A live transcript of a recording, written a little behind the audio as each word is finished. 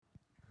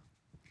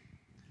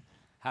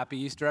Happy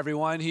Easter,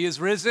 everyone. He is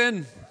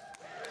risen.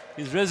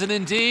 He's risen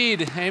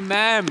indeed.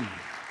 Amen.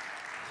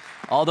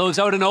 All those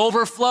out in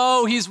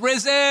overflow, he's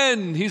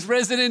risen. He's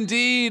risen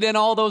indeed. And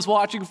all those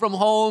watching from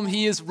home,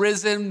 he is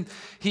risen.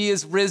 He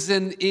is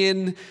risen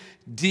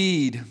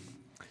indeed.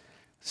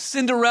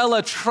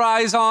 Cinderella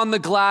tries on the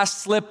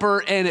glass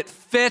slipper and it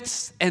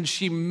fits, and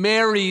she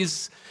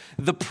marries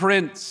the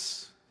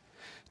prince.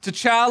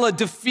 T'Challa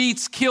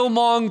defeats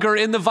Killmonger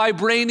in the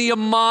vibranium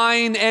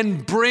mine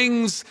and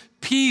brings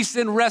peace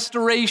and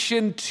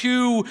restoration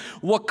to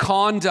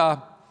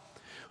Wakanda.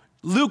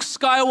 Luke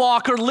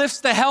Skywalker lifts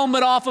the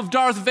helmet off of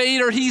Darth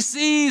Vader. He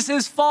sees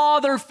his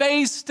father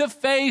face to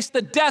face.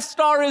 The Death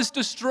Star is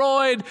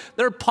destroyed.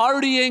 They're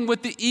partying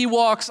with the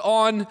Ewoks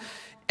on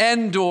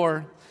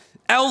Endor.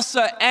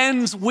 Elsa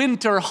ends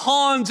winter.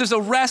 Hans is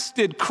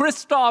arrested.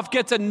 Kristoff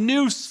gets a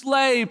new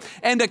sleigh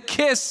and a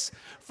kiss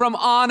from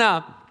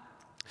Anna.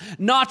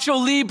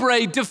 Nacho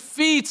Libre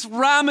defeats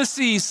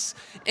Ramesses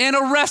in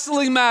a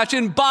wrestling match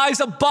and buys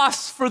a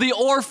bus for the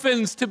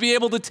orphans to be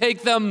able to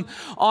take them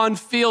on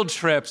field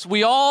trips.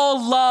 We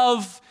all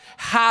love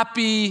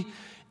happy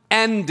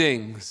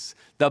endings.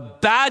 The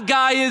bad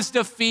guy is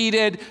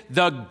defeated.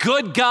 The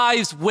good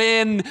guys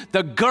win.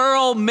 The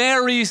girl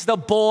marries the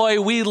boy.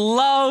 We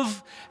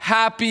love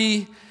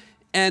happy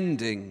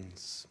endings.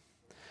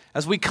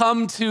 As we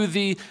come to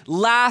the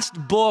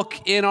last book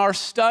in our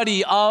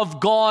study of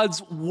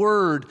God's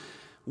Word,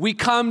 we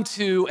come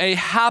to a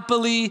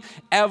happily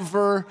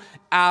ever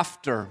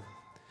after.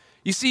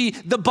 You see,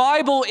 the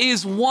Bible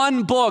is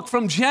one book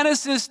from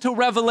Genesis to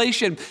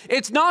Revelation.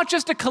 It's not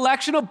just a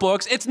collection of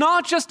books. It's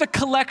not just a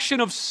collection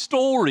of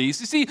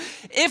stories. You see,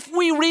 if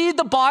we read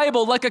the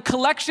Bible like a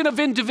collection of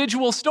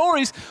individual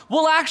stories,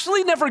 we'll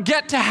actually never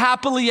get to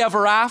happily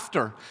ever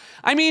after.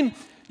 I mean,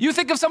 you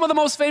think of some of the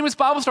most famous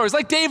Bible stories,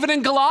 like David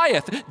and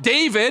Goliath.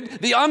 David,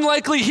 the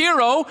unlikely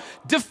hero,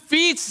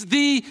 defeats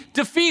the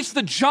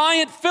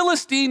giant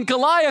Philistine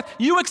Goliath.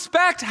 You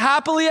expect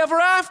happily ever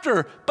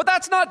after, but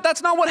that's not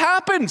what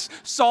happens.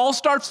 Saul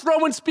starts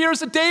throwing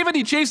spears at David.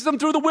 He chases him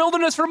through the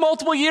wilderness for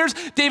multiple years.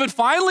 David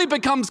finally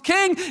becomes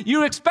king.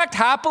 You expect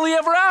happily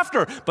ever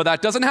after, but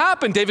that doesn't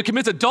happen. David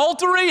commits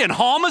adultery and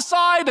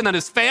homicide, and then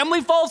his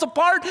family falls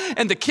apart,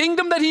 and the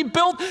kingdom that he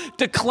built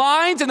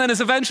declines, and then is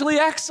eventually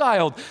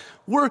exiled.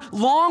 We're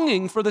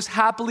longing for this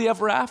happily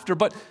ever after,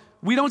 but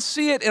we don't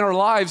see it in our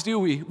lives, do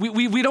we?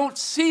 We don't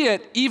see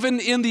it even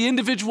in the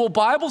individual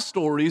Bible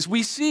stories.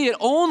 We see it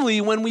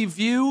only when we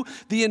view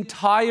the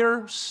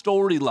entire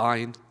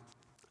storyline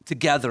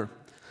together.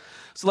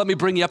 So let me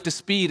bring you up to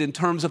speed in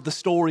terms of the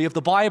story of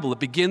the Bible. It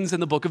begins in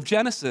the book of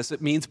Genesis.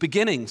 It means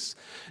beginnings.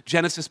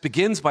 Genesis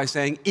begins by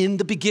saying, in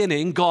the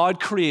beginning,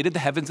 God created the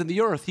heavens and the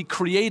earth. He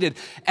created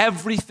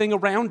everything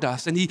around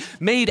us, and he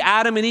made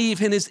Adam and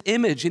Eve in his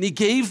image, and he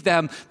gave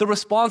them the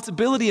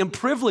responsibility and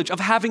privilege of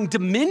having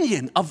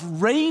dominion,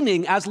 of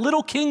reigning as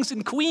little kings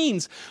and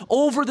queens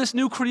over this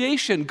new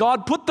creation.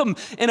 God put them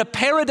in a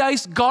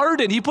paradise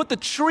garden. He put the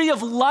tree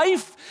of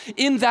life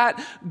in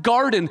that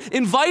garden,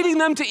 inviting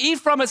them to eat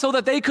from it so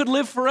that they could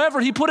live forever.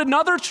 He put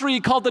another tree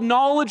called the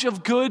knowledge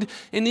of good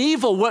and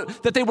evil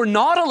that they were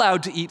not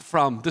allowed to eat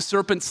from. The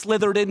serpent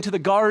slithered into the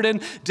garden,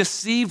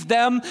 deceived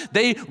them.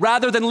 They,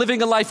 rather than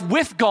living a life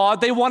with God,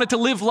 they wanted to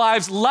live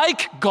lives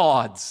like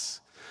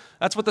gods.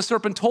 That's what the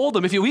serpent told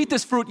them. If you eat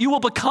this fruit, you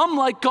will become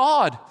like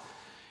God.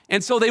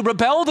 And so they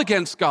rebelled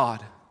against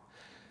God.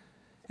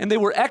 And they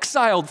were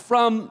exiled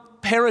from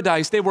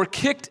paradise. They were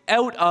kicked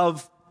out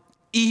of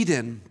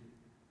Eden.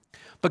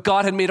 But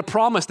God had made a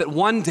promise that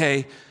one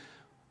day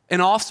an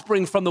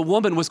offspring from the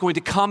woman was going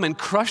to come and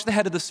crush the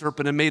head of the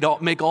serpent and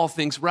make all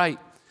things right.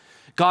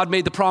 God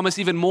made the promise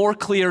even more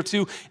clear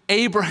to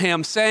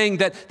Abraham, saying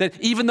that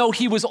even though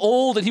he was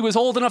old and he was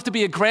old enough to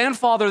be a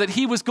grandfather, that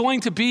he was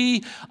going to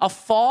be a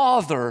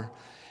father.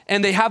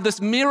 And they have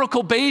this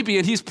miracle baby,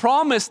 and he's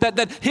promised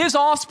that his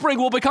offspring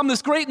will become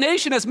this great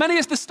nation, as many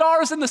as the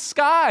stars in the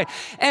sky.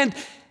 And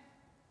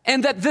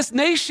that this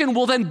nation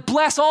will then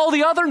bless all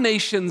the other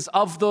nations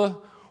of the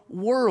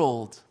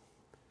world.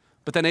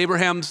 But then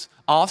Abraham's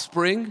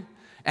offspring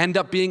end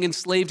up being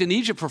enslaved in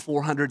Egypt for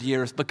 400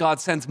 years. But God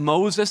sends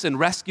Moses and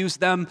rescues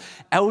them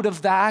out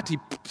of that.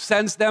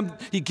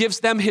 He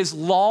gives them his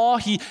law.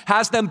 He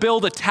has them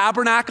build a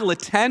tabernacle, a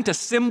tent, a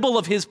symbol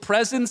of his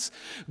presence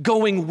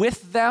going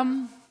with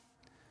them.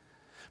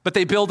 But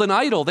they build an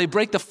idol. They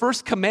break the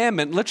first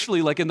commandment,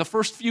 literally like in the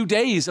first few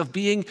days of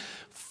being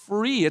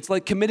free. It's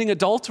like committing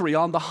adultery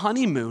on the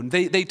honeymoon.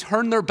 They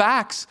turn their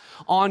backs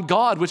on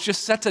God, which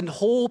just sets a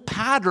whole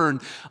pattern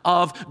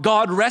of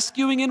God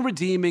rescuing and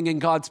redeeming and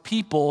God's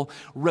people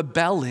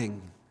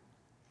rebelling.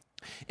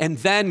 And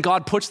then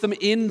God puts them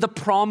in the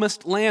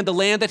promised land, the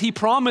land that he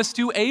promised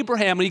to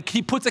Abraham. And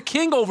he puts a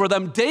king over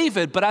them,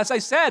 David. But as I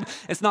said,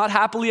 it's not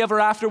happily ever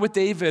after with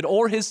David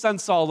or his son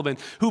Solomon,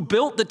 who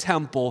built the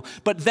temple,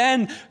 but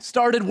then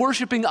started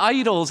worshiping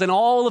idols, and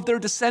all of their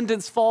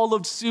descendants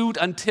followed suit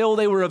until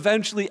they were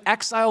eventually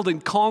exiled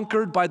and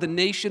conquered by the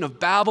nation of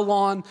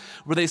Babylon,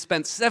 where they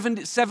spent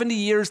 70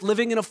 years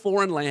living in a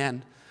foreign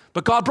land.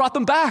 But God brought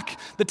them back.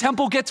 The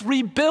temple gets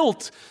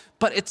rebuilt,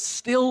 but it's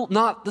still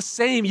not the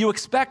same. You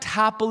expect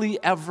happily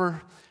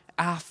ever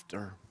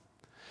after.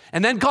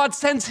 And then God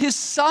sends his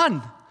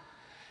son.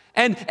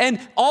 And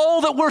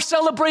all that we're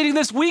celebrating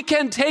this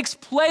weekend takes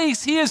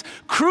place. He is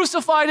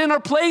crucified in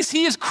our place.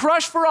 He is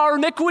crushed for our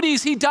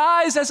iniquities. He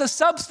dies as a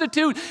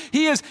substitute.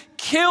 He is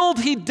killed.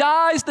 He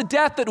dies the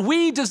death that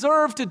we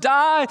deserve to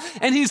die.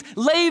 And he's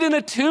laid in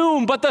a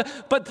tomb. But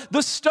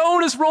the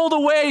stone is rolled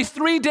away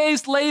 3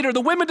 days later. The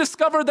women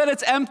discover that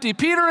it's empty.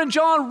 Peter and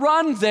John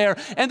run there,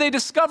 and they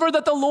discover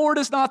that the Lord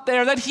is not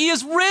there, that he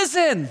is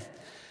risen.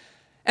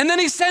 And then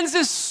he sends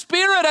his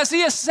Spirit as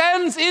he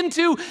ascends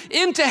into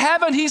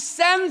heaven. He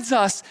sends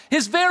us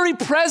his very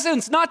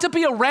presence, not to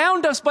be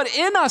around us, but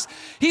in us.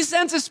 He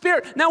sends his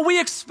Spirit. Now we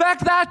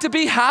expect that to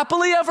be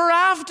happily ever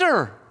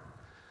after.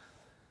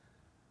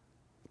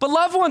 But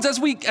loved ones, as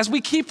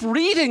we keep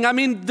reading, I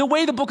mean, the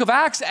way the book of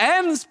Acts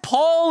ends,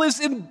 Paul is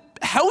in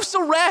house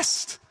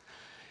arrest.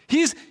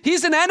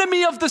 He's an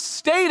enemy of the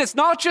state. It's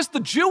not just the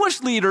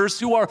Jewish leaders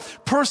who are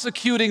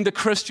persecuting the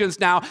Christians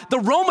now. The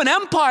Roman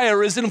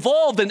Empire is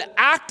involved in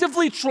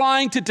actively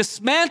trying to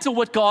dismantle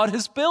what God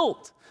has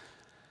built.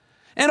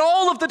 And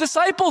all of the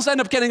disciples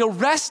end up getting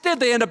arrested.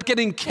 They end up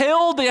getting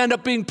killed. They end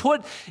up being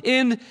put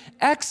in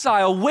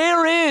exile.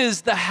 Where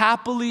is the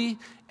happily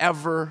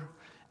ever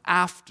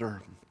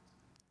after?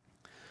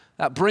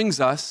 That brings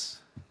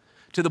us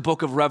to the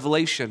book of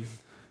Revelation.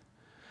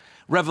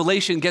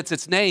 Revelation gets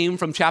its name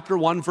from chapter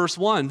 1, verse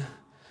 1.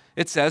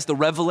 It says the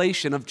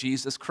revelation of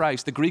Jesus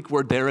Christ. The Greek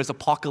word there is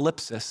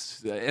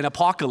apocalypsis. An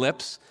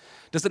apocalypse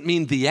doesn't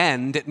mean the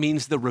end. It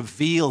means the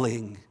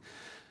revealing,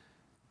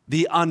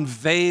 the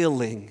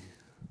unveiling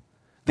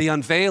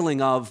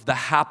of the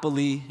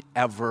happily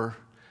ever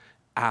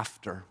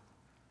after.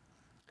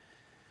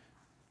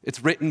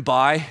 It's written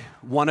by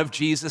one of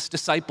Jesus'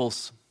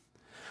 disciples.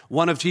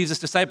 One of Jesus'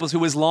 disciples who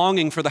was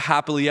longing for the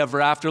happily ever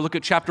after. Look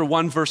at chapter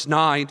 1, verse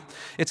 9.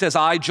 It says,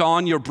 I,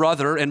 John, your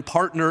brother and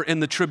partner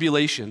in the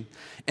tribulation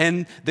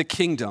and the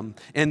kingdom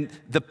and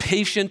the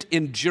patient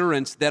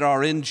endurance that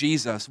are in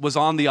Jesus, was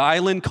on the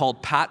island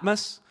called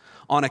Patmos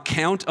on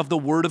account of the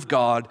word of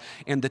God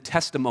and the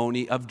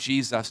testimony of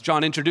Jesus.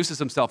 John introduces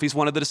himself. He's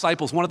one of the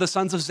disciples, one of the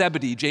sons of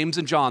Zebedee, James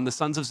and John, the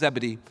sons of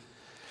Zebedee.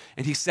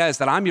 And he says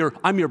that I'm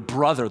your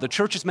brother. The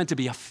church is meant to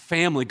be a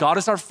family. God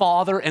is our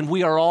Father, and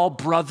we are all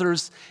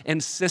brothers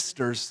and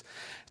sisters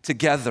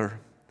together.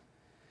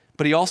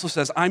 But he also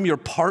says, I'm your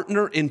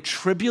partner in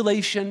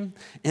tribulation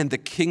and the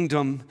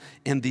kingdom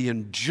and the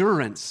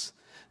endurance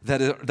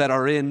that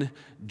are in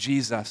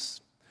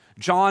Jesus.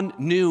 John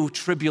knew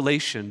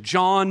tribulation.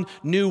 John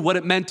knew what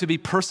it meant to be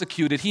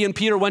persecuted. He and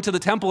Peter went to the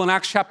temple in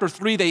Acts chapter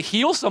 3. They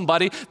heal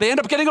somebody. They end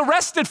up getting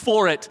arrested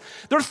for it.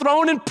 They're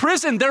thrown in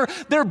prison.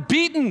 They're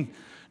beaten.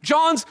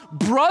 John's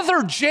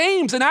brother,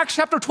 James, in Acts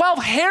chapter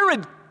 12,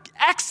 Herod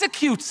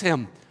executes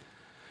him.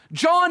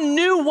 John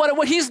knew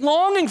what he's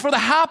longing for, the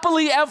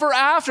happily ever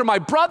after. My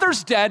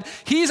brother's dead.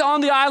 He's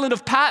on the island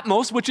of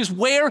Patmos, which is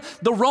where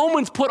the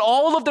Romans put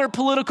all of their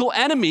political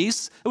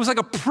enemies. It was like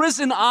a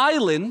prison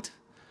island.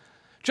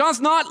 John's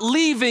not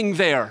leaving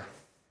there.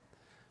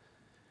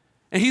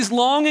 And he's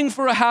longing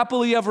for a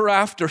happily ever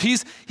after.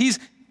 He's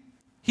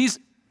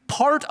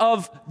part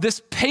of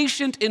this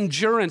patient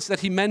endurance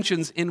that he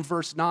mentions in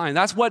verse 9.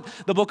 That's what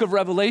the book of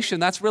Revelation,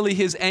 that's really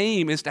his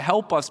aim, is to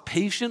help us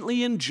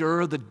patiently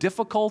endure the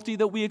difficulty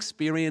that we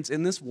experience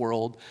in this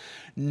world,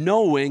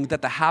 knowing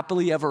that the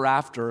happily ever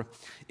after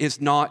is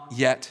not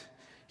yet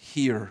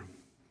here.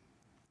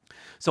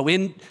 So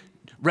in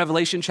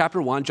Revelation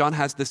chapter 1, John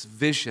has this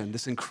vision,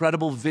 this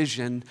incredible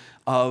vision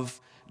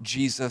of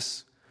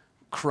Jesus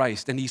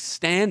Christ, and he's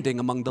standing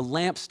among the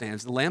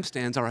lampstands. The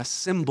lampstands are a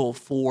symbol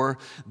for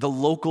the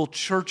local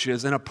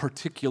churches in a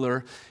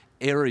particular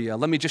area.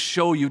 Let me just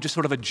show you just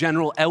sort of a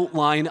general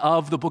outline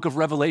of the book of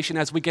Revelation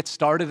as we get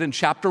started. In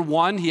chapter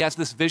 1, he has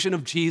this vision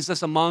of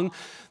Jesus among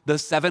the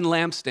 7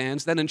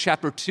 lampstands. Then in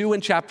chapter 2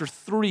 and chapter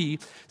 3,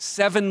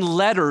 7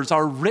 letters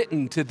are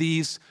written to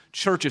these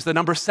churches. The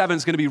number 7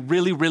 is going to be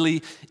really,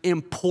 really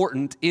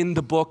important in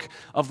the book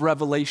of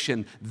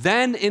Revelation.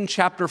 Then in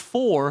chapter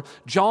 4,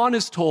 John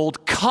is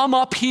told, come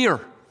up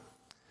here.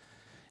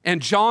 And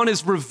John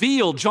is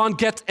revealed. John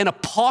gets an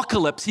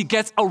apocalypse. He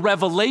gets a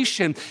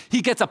revelation.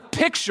 He gets a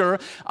picture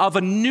of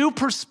a new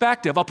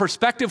perspective, a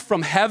perspective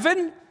from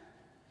heaven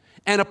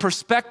and a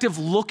perspective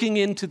looking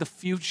into the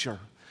future.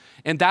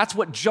 And that's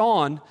what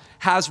John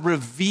has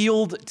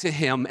revealed to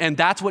him. And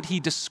that's what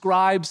he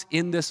describes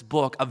in this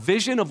book, a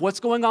vision of what's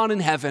going on in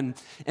heaven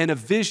and a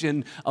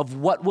vision of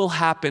what will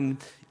happen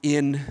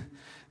in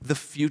the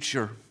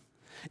future.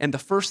 And the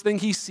first thing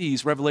he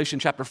sees, Revelation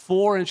chapter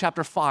 4 and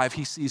chapter 5,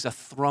 he sees a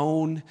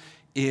throne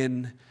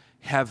in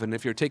heaven.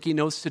 If you're taking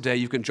notes today,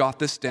 you can jot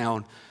this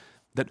down,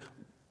 that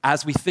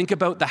as we think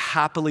about the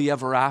happily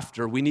ever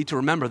after, we need to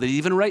remember that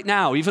even right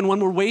now, even when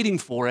we're waiting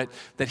for it,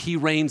 that he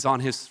reigns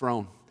on his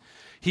throne.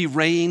 He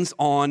reigns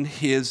on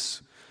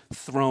his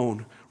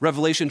throne.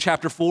 Revelation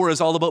chapter 4 is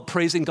all about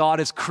praising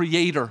God as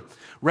creator.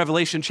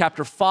 Revelation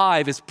chapter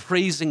 5 is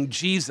praising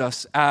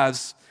Jesus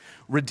as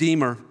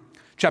Redeemer.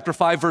 chapter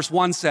 5, verse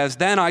 1 says,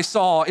 "Then I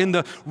saw in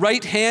the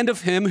right hand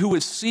of him who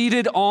is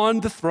seated on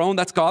the throne,"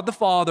 that's God the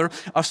Father,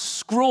 "a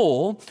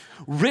scroll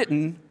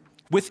written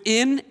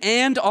within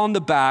and on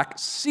the back,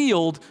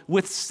 sealed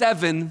with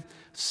 7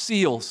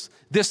 seals."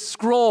 This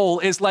scroll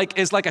is like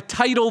a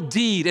title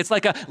deed. It's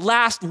like a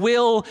last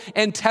will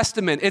and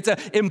testament. It's an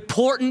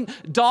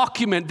important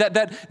document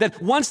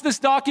that once this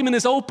document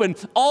is open,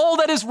 all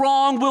that is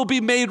wrong will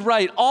be made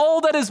right.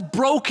 All that is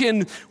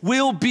broken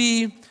will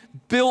be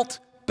built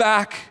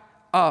back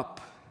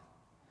up.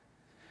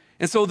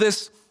 And so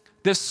this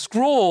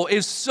scroll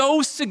is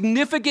so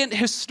significant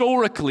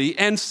historically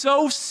and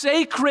so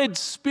sacred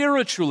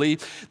spiritually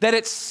that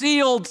it's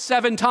sealed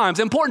 7 times.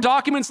 Important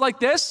documents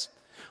like this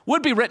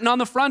would be written on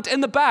the front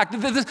and the back.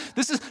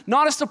 This is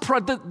not a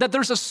surprise. That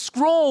there's a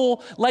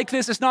scroll like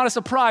this is not a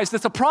surprise. The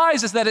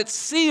surprise is that it's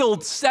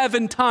sealed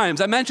 7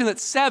 times. I mentioned that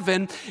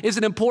 7 is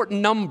an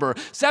important number.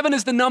 7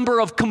 is the number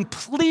of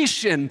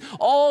completion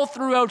all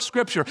throughout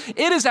Scripture.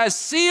 It is as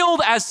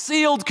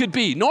sealed could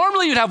be.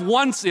 Normally you'd have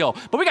 1 seal,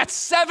 but we got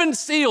 7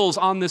 seals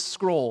on this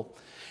scroll.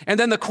 And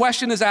then the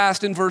question is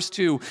asked in verse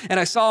 2, "And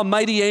I saw a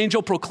mighty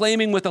angel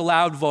proclaiming with a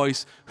loud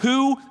voice,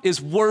 'Who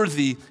is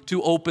worthy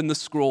to open the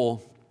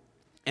scroll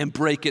and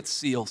break its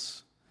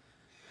seals?'"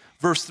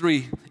 Verse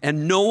 3,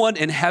 "And no one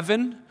in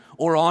heaven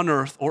or on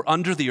earth or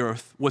under the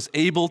earth was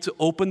able to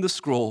open the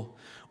scroll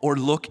or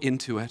look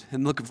into it."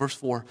 And look at verse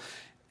 4,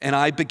 "And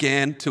I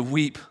began to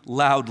weep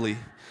loudly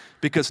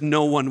because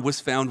no one was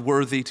found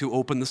worthy to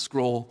open the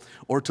scroll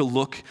or to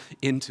look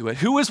into it."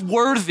 Who is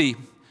worthy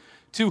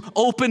to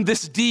open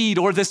this deed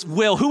or this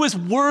will? Who is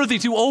worthy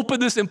to open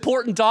this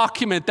important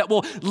document that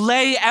will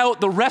lay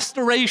out the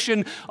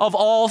restoration of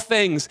all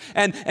things?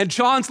 And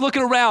John's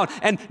looking around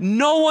and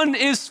no one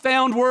is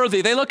found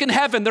worthy. They look in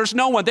heaven, there's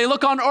no one. They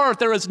look on earth,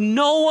 there is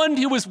no one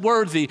who is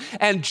worthy.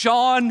 And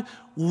John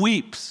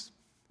weeps.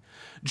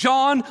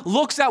 John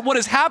looks at what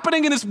is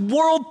happening in his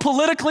world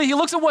politically. He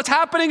looks at what's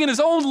happening in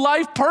his own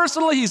life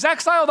personally. He's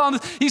exiled on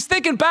this. He's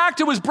thinking back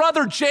to his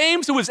brother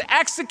James, who was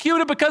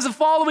executed because of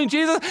following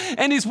Jesus.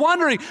 And he's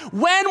wondering,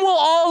 when will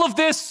all of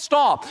this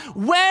stop?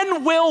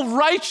 When will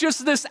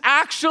righteousness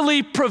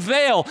actually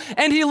prevail?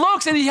 And he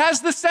looks and he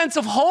has this sense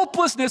of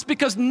hopelessness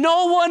because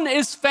no one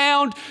is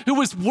found who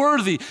is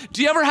worthy.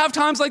 Do you ever have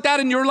times like that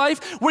in your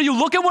life where you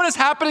look at what is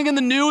happening in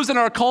the news and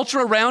our culture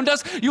around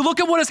us? You look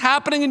at what is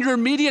happening in your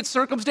immediate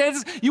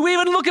circumstances. You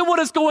even look at what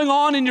is going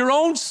on in your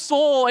own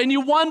soul and you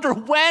wonder,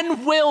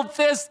 when will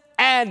this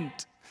end?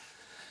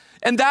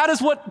 And that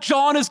is what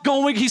John is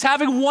going. He's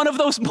having one of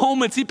those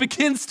moments. He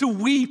begins to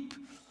weep.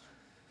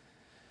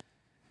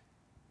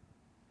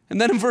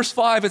 And then in verse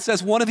 5, it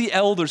says, one of the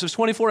elders, there's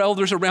 24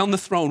 elders around the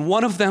throne.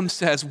 One of them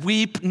says,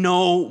 "Weep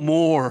no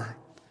more.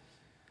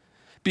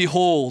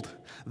 Behold,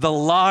 the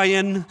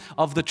Lion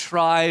of the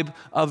tribe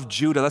of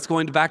Judah." That's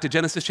going back to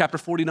Genesis chapter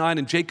 49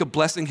 and Jacob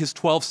blessing his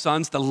 12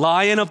 sons. The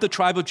Lion of the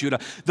tribe of Judah,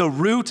 the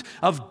root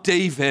of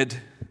David.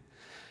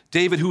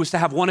 David, who was to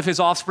have one of his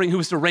offspring, who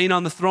was to reign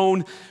on the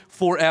throne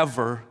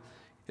forever.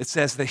 It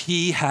says that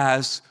he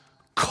has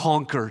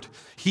conquered.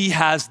 He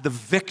has the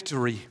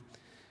victory.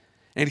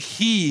 And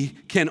he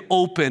can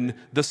open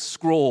the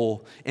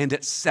scroll and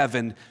its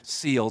 7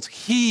 seals.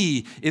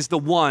 He is the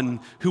one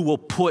who will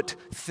put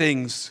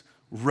things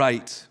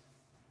right.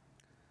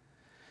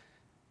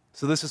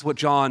 So this is what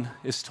John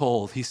is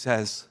told. He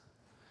says,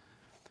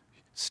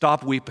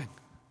 "Stop weeping.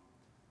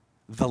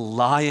 The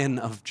Lion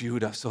of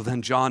Judah." So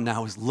then John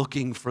now is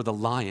looking for the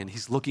lion.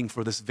 He's looking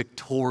for this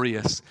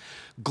victorious,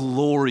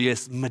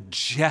 glorious,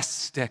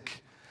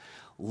 majestic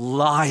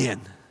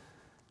lion.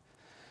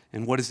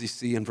 And what does he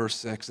see in verse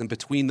 6? "And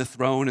between the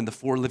throne and the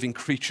 4 living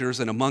creatures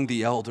and among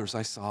the elders,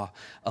 I saw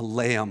a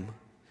lamb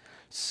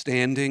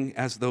standing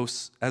as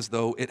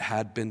though it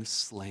had been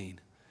slain."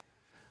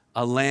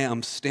 A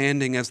lamb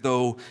standing as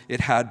though it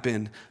had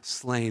been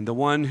slain. The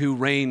one who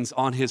reigns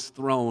on his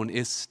throne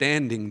is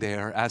standing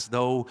there as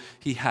though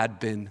he had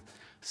been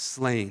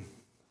slain.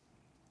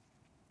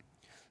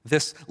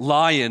 This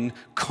lion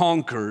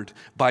conquered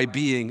by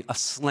being a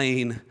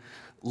slain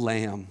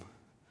lamb.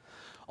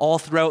 All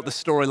throughout the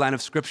storyline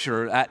of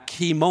Scripture, at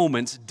key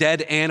moments,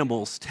 dead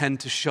animals tend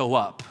to show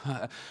up.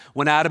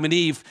 When Adam and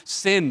Eve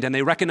sinned and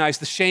they recognized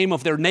the shame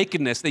of their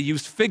nakedness, they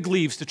used fig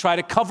leaves to try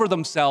to cover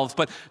themselves,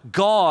 but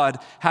God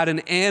had an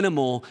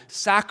animal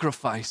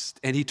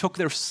sacrificed, and he took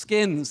their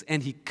skins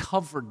and he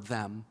covered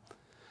them.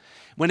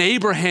 When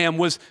Abraham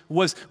was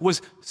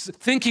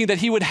thinking that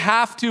he would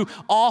have to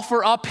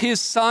offer up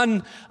his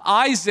son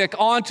Isaac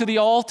onto the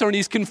altar, and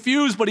he's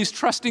confused, but he's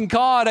trusting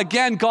God.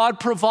 Again, God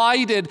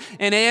provided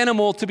an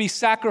animal to be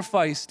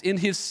sacrificed in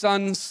his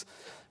son's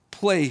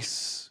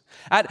place.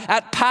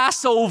 At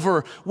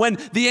Passover, when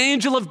the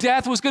angel of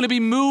death was going to be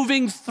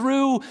moving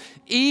through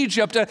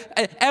Egypt,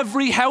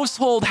 every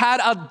household had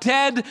a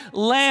dead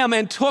lamb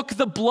and took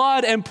the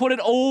blood and put it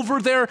over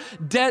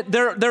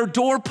their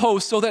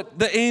doorpost so that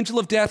the angel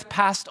of death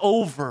passed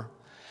over.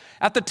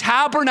 At the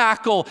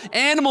tabernacle,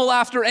 animal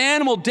after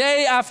animal,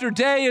 day after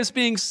day is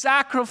being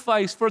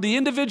sacrificed for the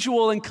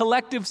individual and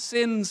collective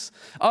sins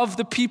of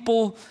the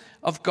people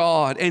of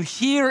God. And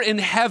here in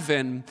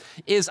heaven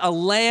is a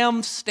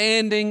lamb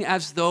standing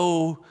as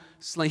though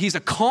slain. He's a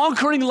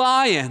conquering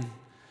lion,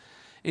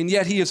 and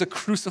yet he is a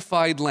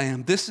crucified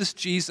lamb. This is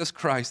Jesus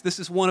Christ. This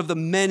is one of the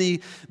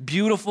many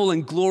beautiful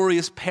and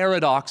glorious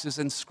paradoxes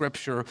in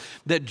Scripture,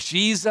 that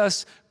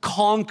Jesus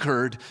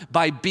conquered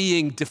by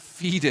being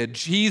defeated.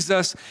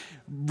 Jesus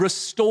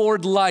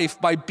restored life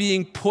by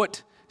being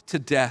put to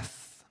death.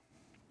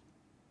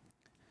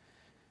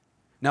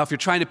 Now, if you're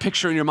trying to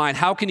picture in your mind,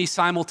 how can he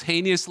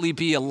simultaneously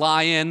be a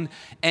lion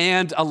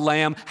and a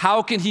lamb?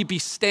 How can he be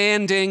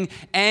standing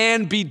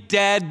and be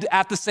dead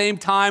at the same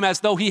time as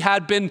though he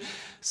had been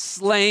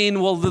slain?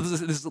 Well,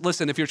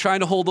 listen, if you're trying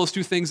to hold those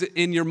two things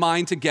in your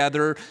mind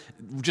together,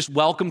 just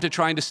welcome to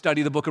trying to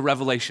study the book of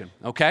Revelation,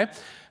 okay?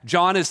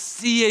 John is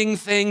seeing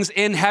things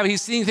in heaven.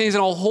 He's seeing things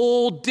in a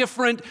whole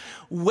different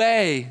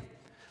way.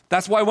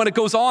 That's why when it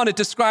goes on, it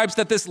describes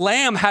that this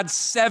lamb had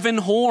 7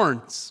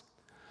 horns.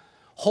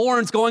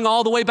 Horns going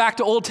all the way back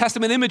to Old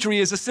Testament imagery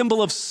is a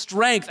symbol of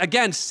strength.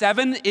 Again,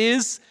 7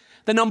 is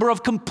the number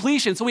of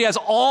completion. So he has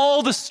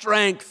all the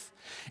strength.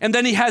 And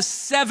then he has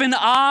 7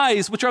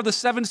 eyes, which are the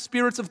 7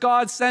 spirits of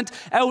God sent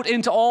out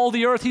into all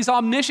the earth. He's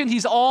omniscient.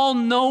 He's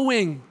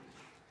all-knowing.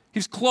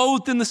 He's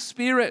clothed in the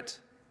Spirit.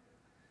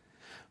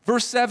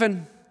 Verse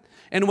 7,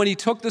 and when he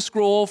took the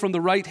scroll from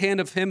the right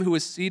hand of him who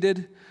is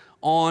seated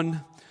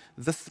on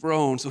the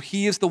throne. So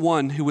he is the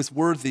one who is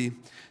worthy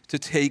to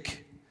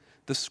take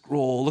the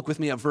scroll. Look with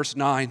me at verse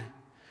 9.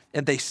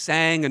 And they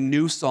sang a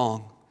new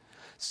song,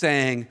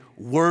 saying,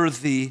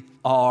 worthy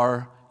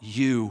are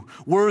you.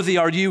 Worthy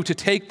are you to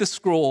take the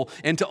scroll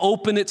and to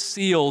open its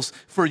seals,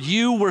 for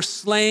you were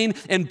slain,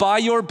 and by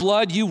your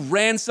blood you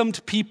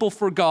ransomed people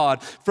for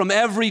God from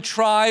every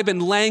tribe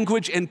and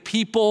language and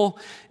people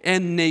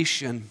and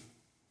nation.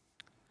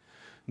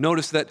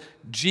 Notice that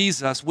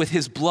Jesus, with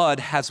his blood,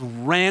 has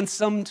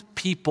ransomed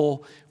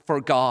people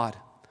for God.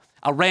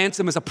 A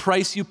ransom is a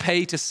price you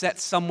pay to set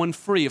someone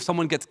free. If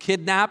someone gets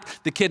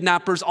kidnapped, the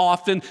kidnappers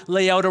often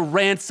lay out a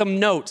ransom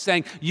note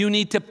saying, you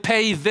need to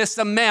pay this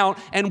amount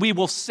and we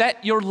will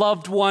set your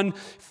loved one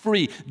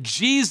free.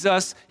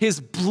 Jesus, his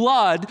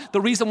blood,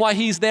 the reason why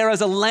he's there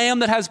as a lamb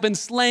that has been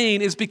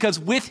slain is because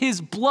with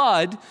his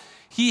blood,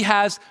 he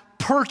has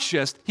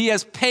purchased, he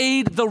has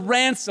paid the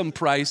ransom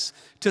price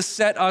to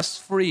set us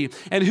free.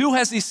 And who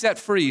has he set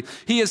free?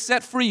 He has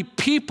set free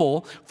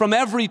people from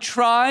every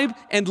tribe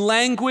and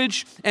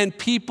language and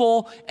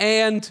people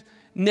and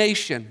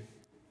nation.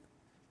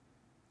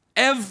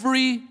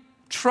 Every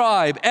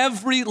tribe,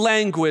 every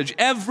language,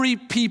 every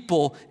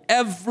people,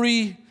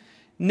 every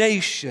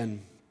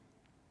nation.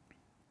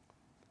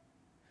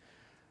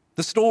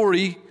 The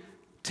story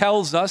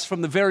tells us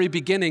from the very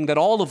beginning that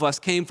all of us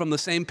came from the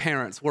same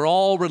parents. We're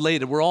all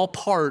related. We're all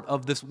part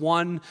of this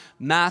one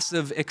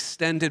massive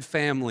extended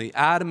family,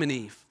 Adam and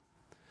Eve.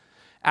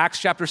 Acts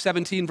chapter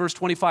 17, verse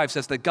 25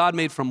 says that God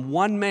made from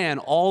one man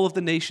all of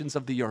the nations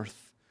of the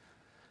earth.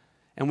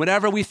 And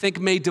whatever we think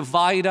may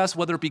divide us,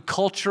 whether it be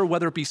culture,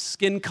 whether it be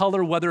skin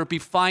color, whether it be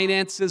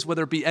finances,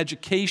 whether it be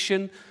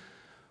education,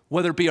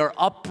 whether it be our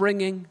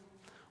upbringing,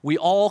 we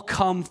all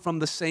come from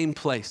the same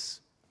place.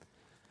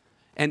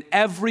 And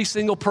every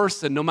single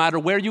person, no matter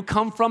where you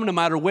come from, no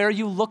matter where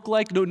you look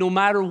like, no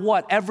matter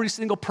what, every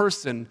single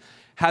person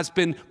has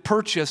been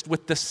purchased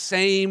with the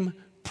same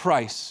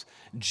price,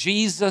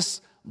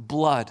 Jesus'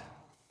 blood.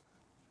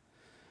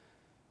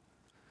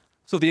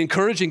 So the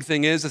encouraging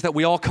thing is that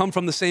we all come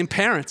from the same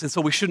parents, and so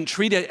we shouldn't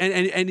treat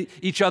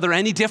each other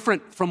any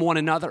different from one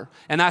another.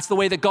 And that's the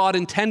way that God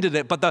intended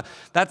it. But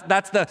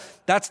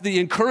that's the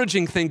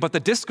encouraging thing. But the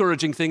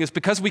discouraging thing is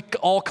because we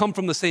all come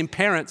from the same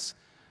parents,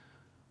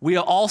 we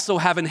also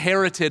have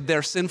inherited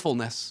their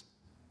sinfulness.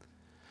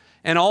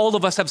 And all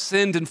of us have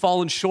sinned and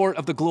fallen short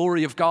of the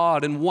glory of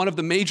God. And one of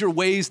the major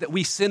ways that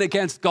we sin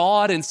against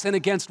God and sin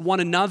against one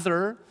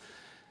another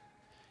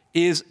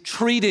is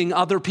treating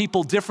other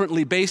people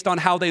differently based on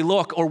how they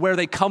look or where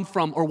they come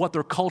from or what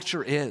their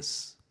culture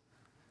is.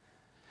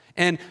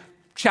 And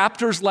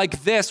chapters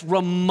like this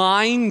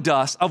remind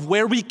us of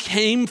where we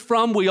came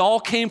from. We all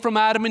came from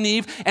Adam and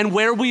Eve, and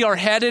where we are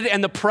headed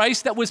and the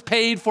price that was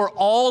paid for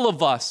all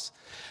of us.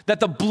 That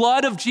the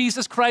blood of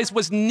Jesus Christ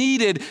was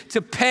needed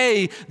to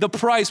pay the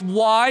price.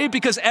 Why?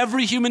 Because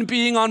every human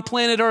being on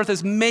planet Earth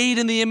is made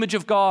in the image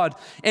of God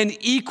and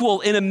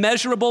equal in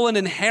immeasurable and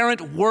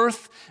inherent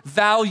worth,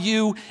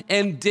 value,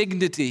 and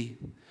dignity.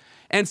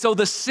 And so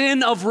the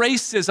sin of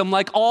racism,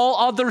 like all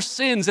other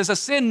sins, is a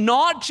sin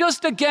not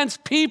just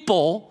against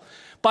people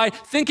by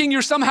thinking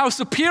you're somehow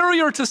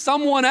superior to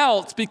someone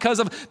else because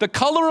of the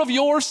color of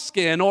your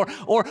skin or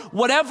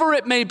whatever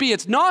it may be.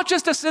 It's not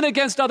just a sin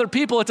against other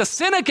people, it's a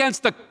sin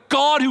against the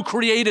God who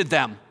created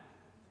them,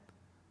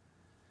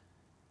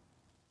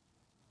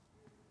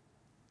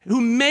 who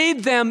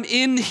made them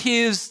in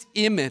his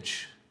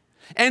image.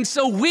 And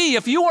so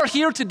if you are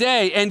here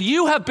today and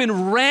you have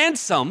been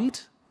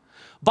ransomed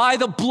by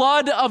the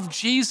blood of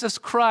Jesus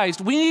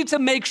Christ. We need to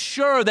make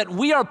sure that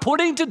we are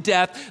putting to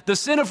death the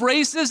sin of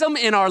racism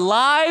in our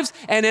lives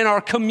and in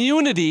our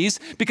communities,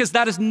 because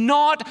that is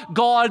not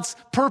God's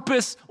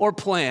purpose or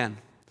plan.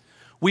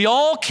 We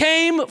all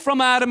came from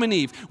Adam and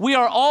Eve. We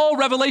are all,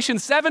 Revelation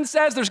 7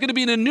 says, there's going to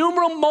be an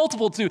innumerable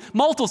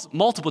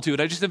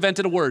multitude, I just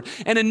invented a word,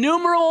 an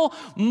innumerable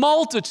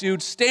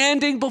multitude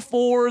standing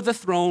before the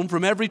throne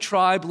from every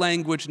tribe,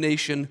 language,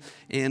 nation,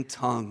 and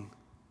tongue.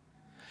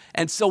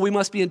 And so we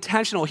must be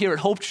intentional here at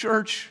Hope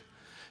Church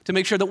to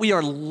make sure that we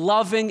are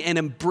loving and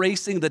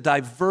embracing the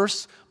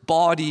diverse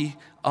body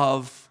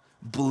of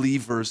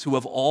believers who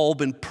have all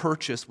been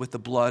purchased with the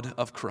blood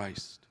of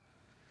Christ.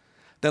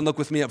 Then look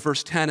with me at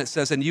verse 10. It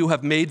says, and you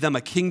have made them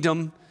a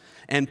kingdom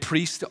and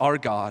priests to our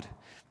God,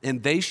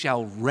 and they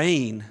shall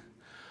reign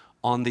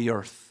on the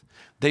earth.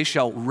 They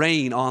shall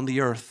reign on the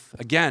earth.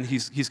 Again,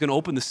 he's going to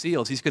open the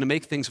seals. He's going to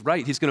make things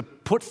right. He's going to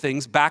put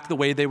things back the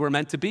way they were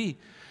meant to be.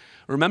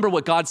 Remember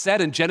what God said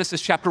in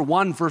Genesis chapter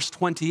 1, verse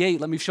 28.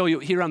 Let me show you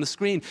here on the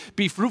screen.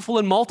 Be fruitful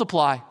and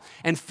multiply,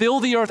 and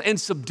fill the earth and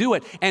subdue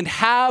it, and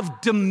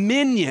have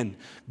dominion.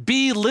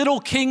 Be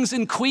little kings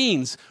and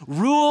queens.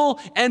 Rule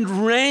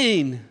and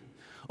reign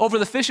over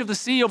the fish of the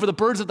sea, over the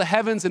birds of the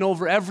heavens, and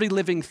over every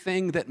living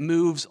thing that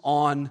moves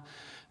on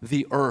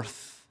the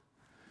earth.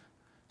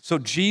 So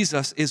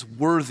Jesus is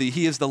worthy.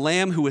 He is the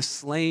Lamb who is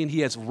slain. He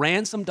has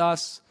ransomed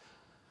us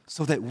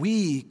so that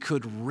we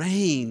could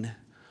reign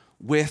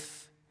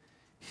with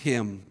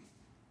him.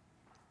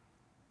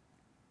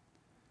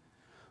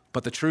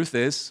 But the truth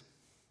is,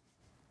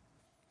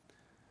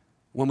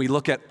 when we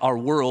look at our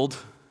world,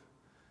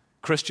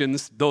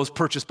 Christians, those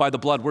purchased by the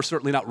blood, we're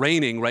certainly not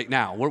reigning right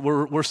now.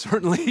 We're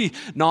certainly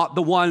not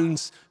the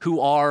ones who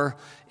are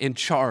in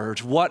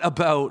charge. What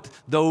about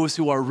those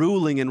who are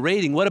ruling and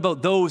reigning? What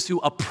about those who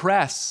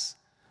oppress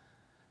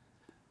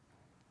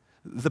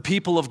the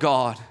people of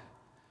God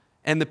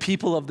and the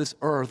people of this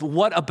earth?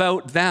 What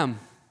about them?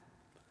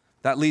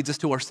 That leads us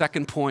to our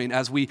second point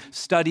as we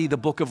study the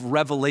book of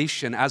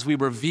Revelation, as we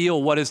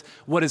reveal as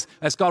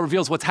God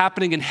reveals what's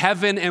happening in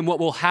heaven and what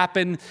will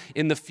happen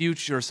in the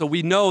future. So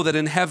we know that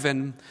in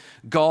heaven,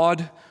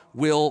 God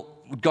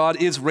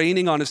is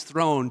reigning on his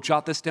throne.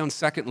 Jot this down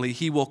secondly.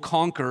 He will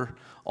conquer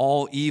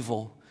all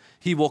evil.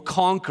 He will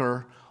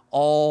conquer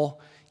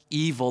all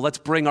evil. Let's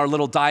bring our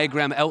little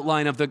diagram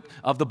outline of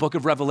the book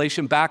of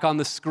Revelation back on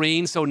the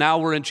screen. So now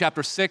we're in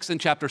chapter 6 and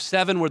chapter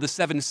 7 where the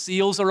 7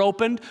 seals are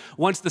opened.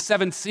 Once the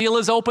 7th seal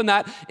is open,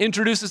 that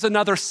introduces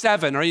another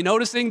 7. Are you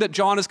noticing that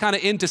John is kind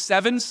of into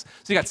sevens?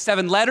 So you got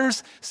 7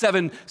 letters,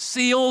 7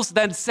 seals,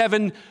 then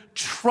 7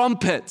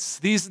 trumpets.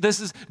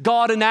 This is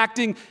God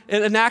enacting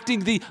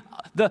the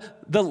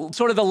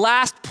sort of the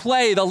last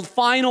play, the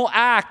final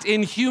act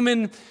in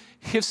human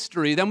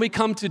history. Then we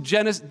come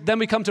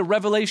to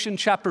Revelation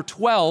chapter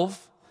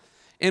 12,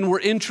 and we're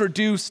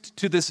introduced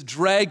to this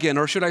dragon,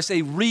 or should I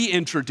say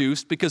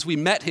reintroduced, because we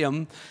met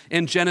him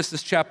in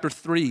Genesis chapter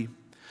 3.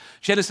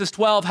 Genesis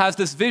 12 has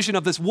this vision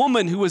of this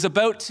woman who is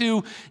about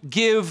to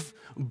give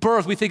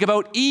birth. We think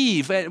about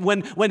Eve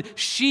when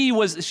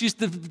she's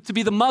to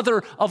be the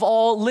mother of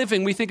all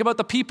living. We think about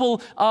the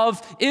people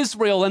of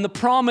Israel and the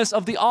promise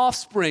of the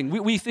offspring.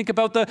 We think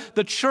about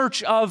the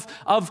church of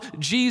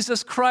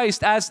Jesus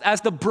Christ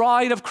as the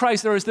bride of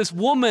Christ. There is this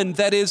woman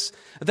that is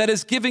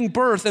giving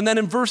birth. And then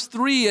in verse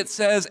 3 it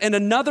says, and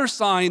another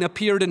sign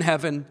appeared in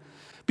heaven.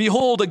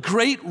 Behold, a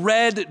great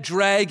red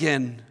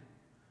dragon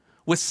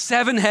with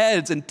 7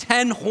 heads and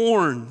 10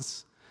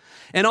 horns.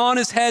 And on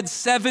his head,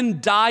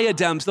 7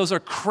 diadems. Those are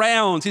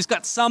crowns. He's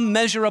got some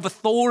measure of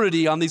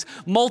authority on these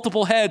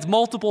multiple heads,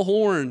 multiple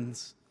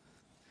horns.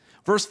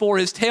 Verse 4,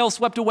 his tail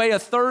swept away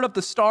 1/3 of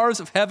the stars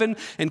of heaven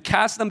and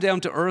cast them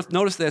down to earth.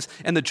 Notice this.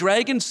 And the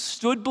dragon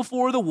stood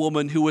before the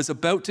woman who was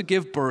about to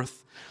give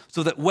birth,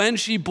 so that when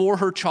she bore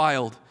her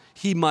child,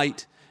 he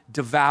might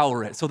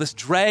devour it. So this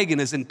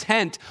dragon is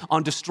intent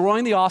on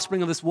destroying the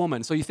offspring of this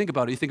woman. So you think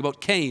about it. You think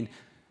about Cain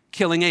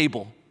killing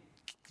Abel,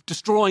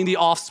 destroying the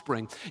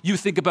offspring. You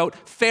think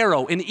about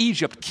Pharaoh in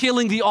Egypt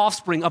killing the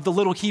offspring of the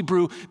little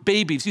Hebrew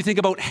babies. You think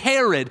about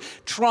Herod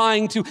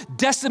trying to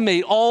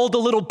decimate all the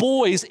little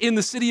boys in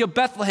the city of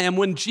Bethlehem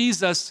when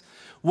Jesus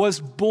was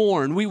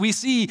born. We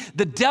see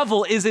the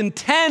devil is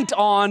intent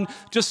on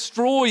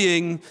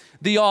destroying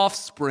the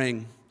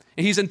offspring.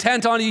 He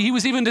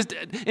was even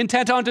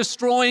intent on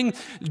destroying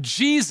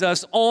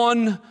Jesus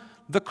on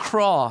the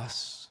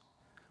cross.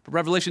 But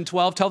Revelation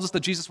 12 tells us that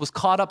Jesus was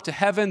caught up to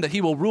heaven, that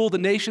he will rule the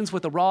nations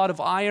with a rod of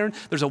iron.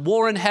 There's a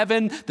war in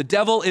heaven. The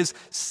devil is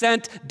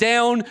sent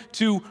down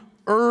to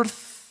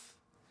earth.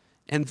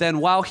 And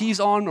then while he's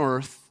on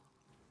earth,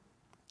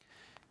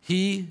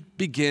 he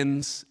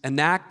begins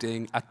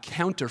enacting a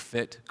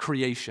counterfeit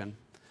creation.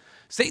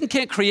 Satan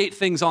can't create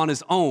things on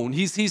his own.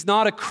 He's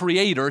not a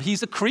creator.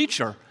 He's a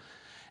creature.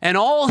 And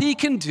all he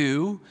can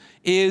do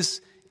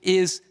is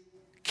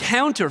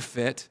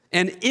counterfeit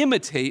and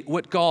imitate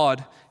what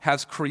God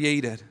has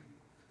created.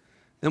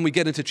 Then we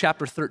get into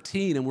chapter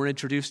 13 and we're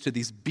introduced to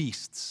these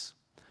beasts.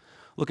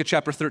 Look at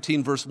chapter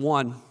 13, verse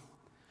 1.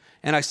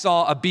 And I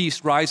saw a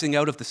beast rising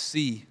out of the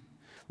sea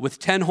with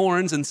 10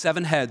 horns and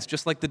 7 heads,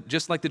 just like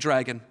the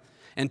dragon,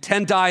 and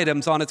 10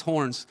 diadems on its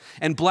horns,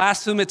 and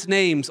blasphemous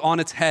names on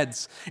its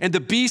heads. And the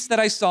beast that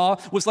I saw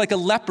was like a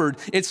leopard.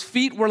 Its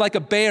feet were like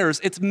a bear's.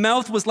 Its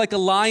mouth was like a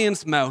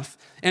lion's mouth.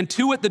 And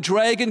to it the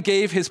dragon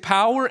gave his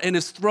power and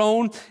his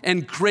throne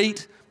and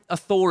great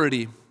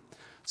authority.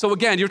 So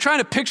again, you're trying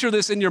to picture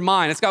this in your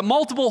mind. It's got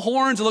multiple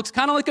horns. It looks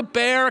kind of like a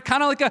bear,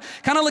 kind of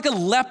like a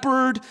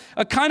leopard,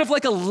 kind of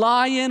like a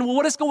lion. Well,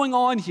 what is going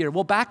on here?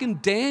 Well, back in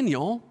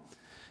Daniel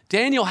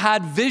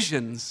had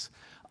visions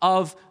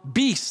of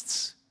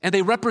beasts, and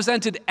they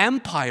represented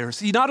empires.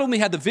 He not only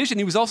had the vision,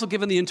 he was also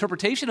given the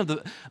interpretation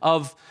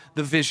of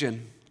the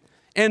vision.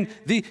 And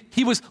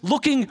he was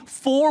looking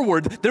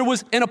forward. There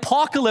was an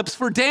apocalypse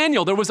for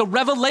Daniel. There was a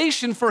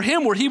revelation for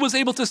him where he was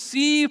able to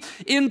see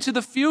into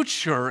the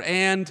future.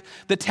 And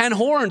the 10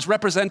 horns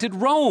represented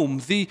Rome.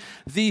 The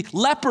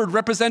leopard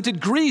represented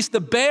Greece.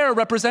 The bear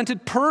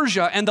represented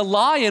Persia. And the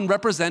lion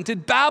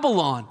represented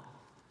Babylon.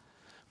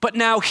 But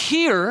now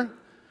here,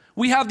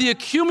 we have the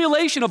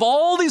accumulation of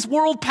all these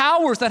world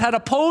powers that had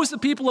opposed the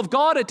people of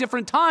God at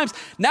different times.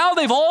 Now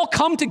they've all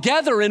come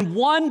together in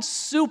one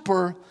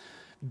super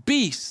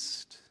beast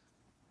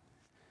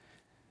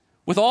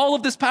with all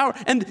of this power.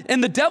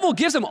 And the devil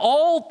gives him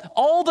all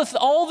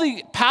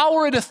the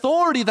power and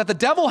authority that the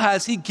devil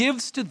has, he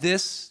gives to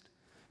this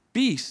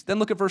beast. Then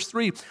look at verse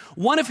 3.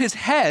 One of his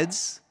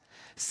heads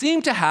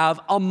seemed to have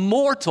a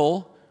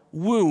mortal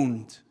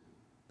wound,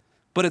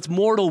 but its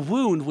mortal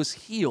wound was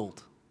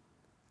healed.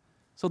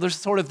 So there's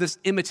sort of this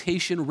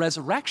imitation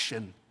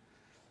resurrection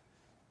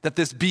that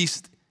this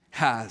beast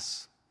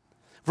has.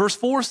 Verse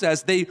 4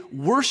 says, they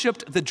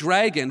worshiped the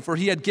dragon, for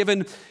he had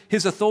given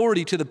his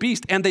authority to the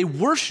beast, and they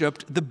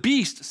worshiped the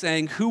beast,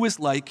 saying, who is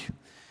like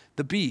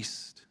the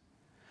beast?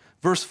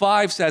 Verse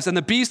 5 says, and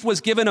the beast was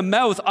given a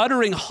mouth,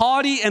 uttering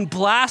haughty and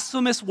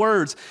blasphemous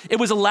words. It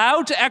was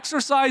allowed to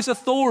exercise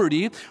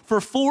authority for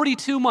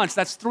 42 months.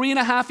 That's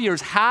 3.5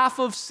 years, half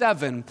of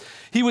 7.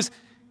 He was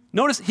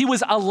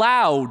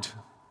allowed.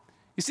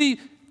 You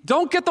see,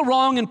 don't get the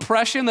wrong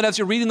impression that as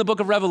you're reading the book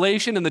of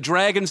Revelation and the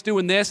dragon's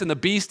doing this and the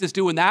beast is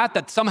doing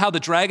that somehow the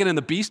dragon and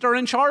the beast are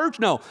in charge.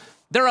 No,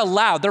 they're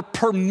allowed, they're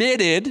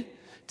permitted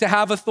to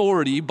have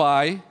authority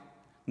by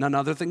none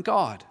other than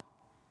God.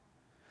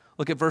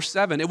 Look at verse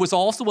 7. It was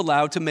also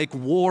allowed to make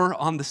war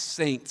on the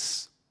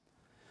saints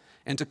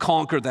and to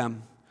conquer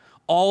them.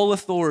 All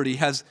authority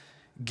was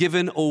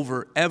given it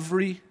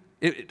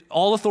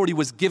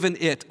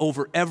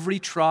over every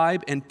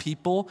tribe and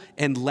people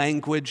and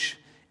language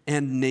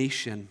and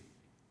nation.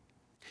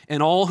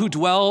 And all who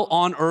dwell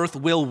on earth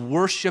will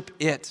worship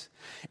it.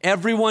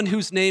 Everyone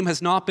whose name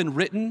has not been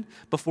written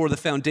before the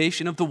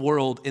foundation of the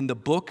world in the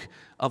book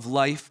of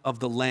life of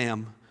the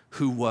Lamb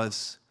who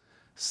was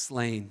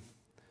slain.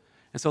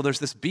 And so there's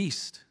this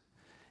beast,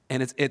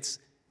 and it's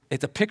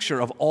a picture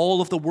of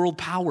all of the world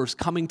powers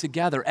coming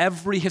together.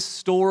 Every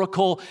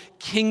historical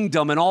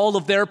kingdom and all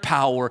of their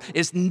power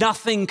is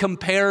nothing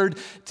compared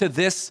to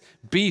this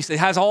beast. It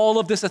has all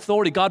of this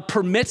authority. God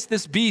permits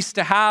this beast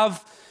to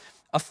have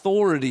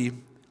authority.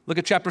 Look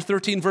at chapter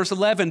 13, verse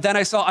 11. Then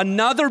I saw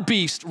another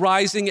beast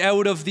rising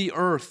out of the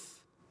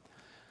earth.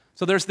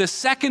 So there's this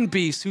second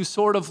beast who's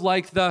sort of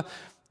like the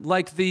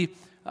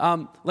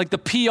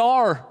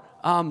PR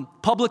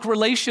public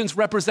relations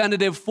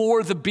representative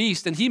for the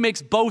beast, and he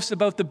makes boasts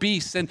about the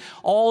beast and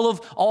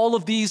all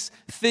of these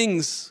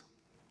things.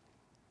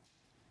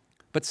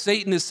 But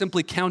Satan is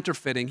simply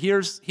counterfeiting.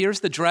 Here's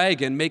the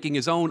dragon making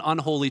his own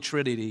unholy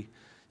trinity.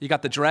 You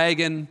got the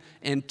dragon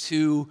and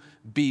 2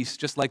 beasts,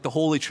 just like the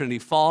Holy Trinity,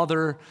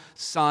 Father,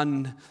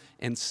 Son,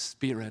 and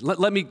Spirit.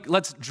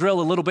 Let's drill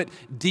a little bit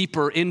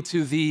deeper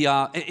into the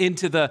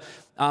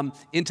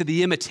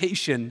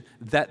imitation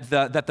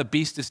that the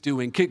beast is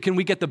doing. Can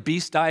we get the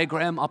beast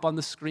diagram up on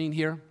the screen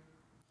here?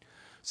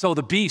 So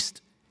the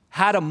beast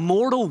had a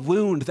mortal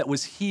wound that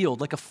was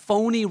healed, like a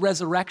phony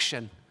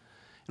resurrection.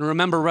 And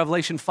remember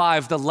Revelation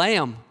 5, the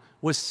Lamb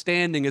was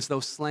standing as though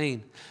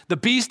slain. The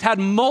beast had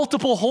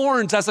multiple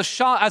horns as a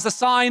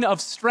sign of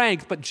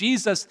strength, but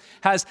Jesus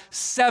has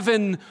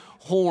 7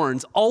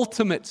 horns,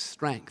 ultimate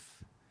strength.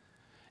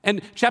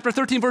 And chapter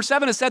 13, verse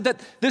 7 has said that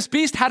this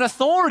beast had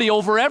authority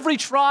over every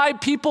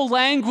tribe, people,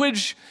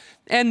 language,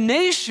 and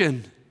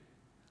nation.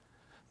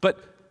 But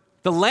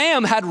the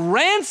Lamb had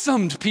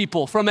ransomed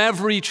people from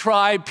every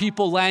tribe,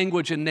 people,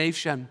 language, and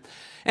nation.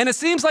 And it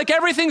seems like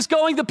everything's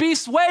going the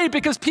beast's way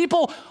because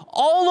people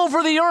all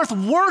over the earth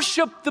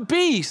worship the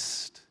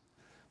beast.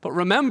 But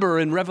remember,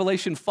 in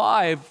Revelation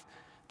 5,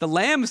 the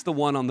Lamb is the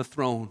one on the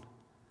throne.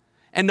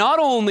 And not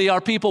only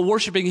are people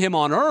worshiping him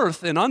on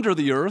earth and under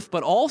the earth,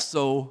 but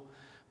also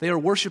they are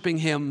worshiping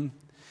him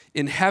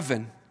in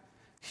heaven.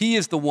 He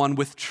is the one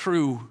with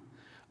true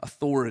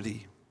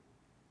authority.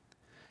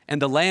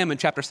 And the Lamb in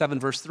chapter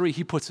 7, verse 3,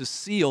 he puts a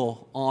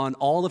seal on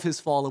all of his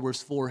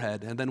followers'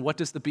 forehead. And then what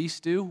does the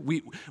beast do?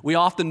 We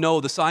often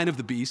know the sign of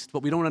the beast,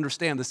 but we don't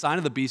understand the sign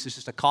of the beast is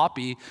just a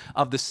copy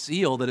of the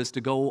seal that is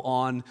to go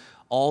on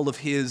all of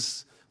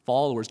his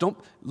followers. Don't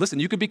listen,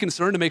 you could be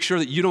concerned to make sure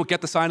that you don't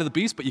get the sign of the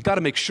beast, but you got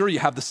to make sure you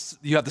have the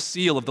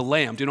seal of the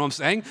Lamb. Do you know what I'm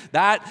saying?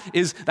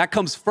 That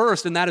comes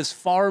first, and that is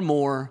far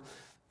more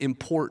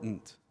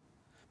important.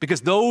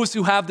 Because those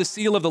who have the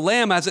seal of the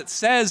Lamb, as it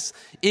says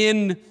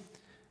in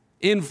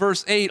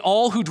verse 8,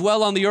 all who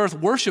dwell on the earth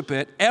worship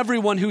it,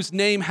 everyone whose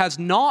name has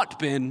not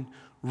been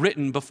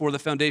written before the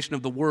foundation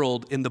of the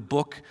world in the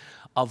book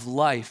of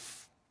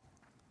life.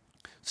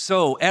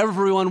 So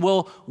everyone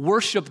will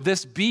worship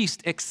this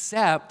beast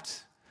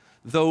except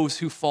those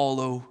who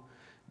follow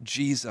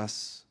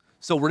Jesus.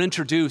 So we're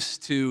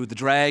introduced to the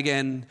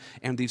dragon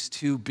and these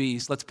two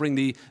beasts. Let's bring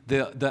the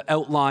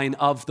outline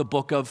of the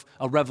book of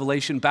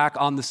Revelation back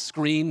on the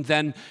screen.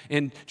 Then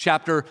in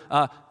chapter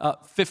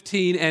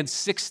 15 and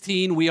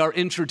 16, we are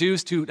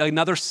introduced to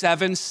another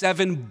seven.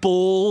 7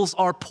 bowls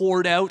are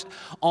poured out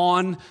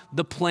on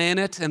the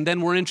planet. And then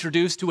we're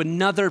introduced to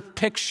another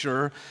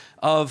picture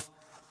of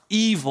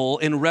evil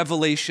in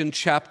Revelation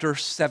chapter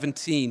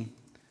 17,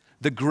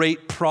 the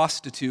great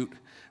prostitute,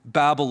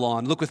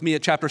 Babylon. Look with me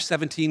at chapter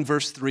 17,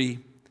 verse 3.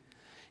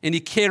 And he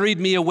carried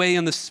me away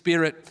in the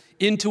spirit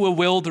into a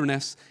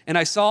wilderness, and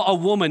I saw a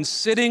woman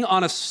sitting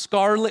on a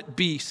scarlet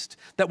beast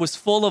that was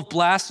full of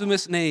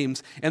blasphemous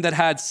names and that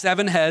had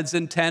 7 heads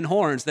and 10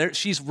 horns.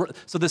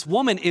 So this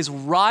woman is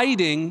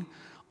riding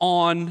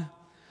on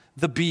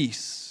the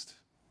beast.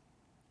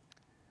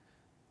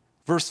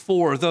 Verse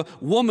 4, the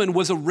woman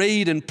was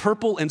arrayed in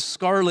purple and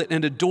scarlet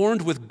and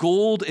adorned with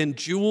gold and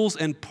jewels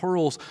and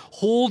pearls,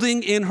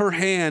 holding in her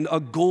hand a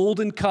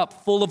golden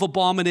cup full of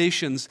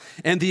abominations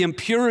and the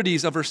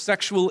impurities of her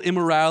sexual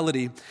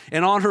immorality.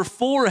 And on her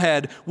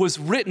forehead was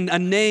written a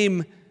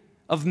name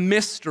of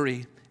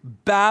mystery,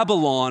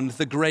 Babylon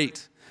the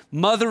Great,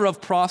 mother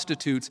of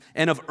prostitutes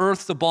and of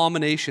earth's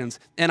abominations.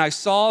 And I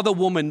saw the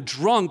woman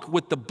drunk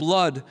with the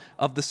blood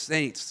of the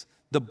saints,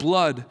 the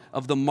blood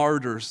of the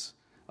martyrs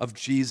of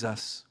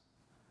Jesus.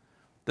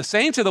 The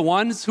saints are the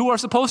ones who are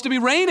supposed to be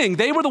reigning.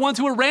 They were the ones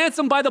who were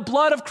ransomed by the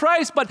blood of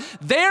Christ, but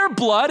their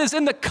blood is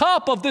in the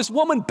cup of this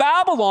woman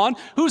Babylon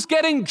who's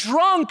getting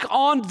drunk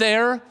on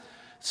their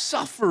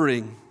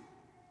suffering.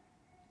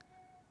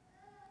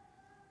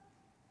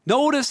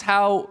 Notice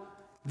how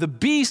the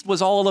beast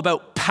was all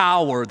about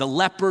power, the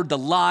leopard, the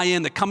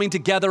lion, the coming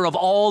together of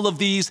all of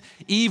these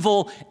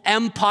evil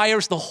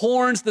empires, the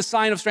horns, the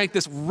sign of strength,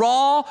 this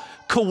raw,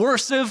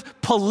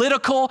 coercive,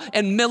 political,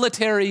 and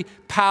military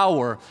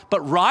power. But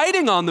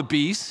riding on the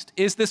beast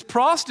is this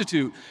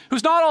prostitute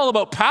who's not all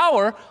about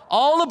power,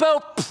 all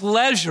about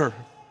pleasure.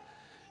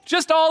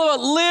 Just all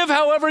about live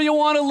however you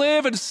want to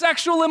live and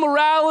sexual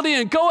immorality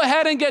and go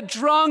ahead and get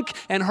drunk.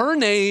 And her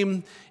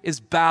name is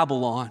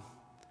Babylon.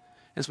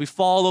 As we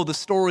follow the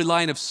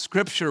storyline of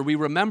Scripture, we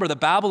remember that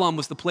Babylon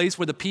was the place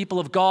where the people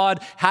of God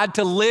had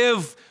to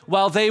live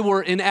while they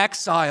were in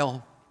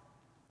exile.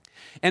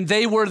 And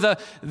they were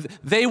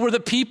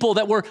the people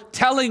that were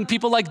telling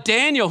people like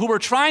Daniel, who were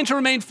trying to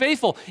remain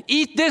faithful,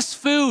 eat this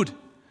food,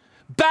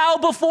 bow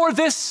before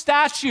this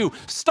statue,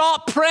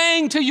 stop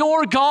praying to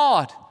your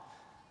God.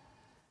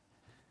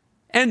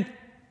 And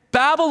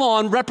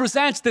Babylon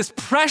represents this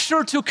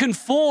pressure to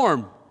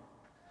conform.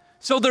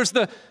 So there's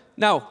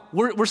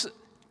we're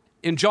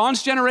in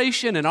John's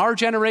generation, and our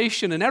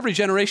generation, and every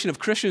generation of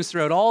Christians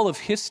throughout all of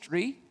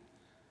history,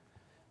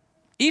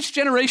 each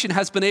generation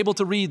has been able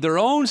to read their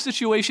own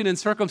situation and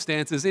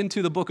circumstances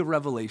into the book of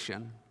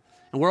Revelation.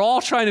 And we're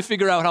all trying to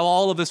figure out how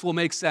all of this will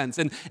make sense.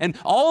 And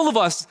all of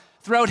us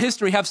throughout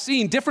history have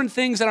seen different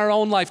things in our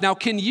own life. Now,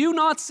 can you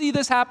not see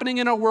this happening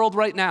in our world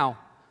right now?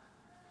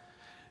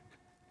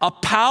 A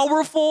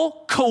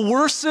powerful,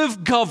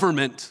 coercive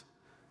government.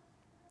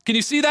 Can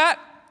you see that?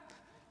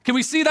 Can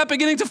we see that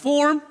beginning to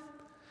form?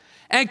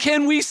 And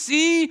can we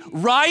see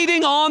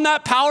riding on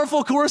that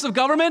powerful, coercive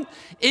government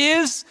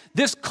is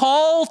this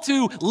call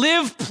to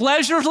live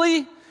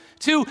pleasurably,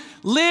 to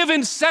live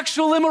in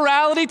sexual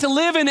immorality, to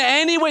live in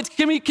any way?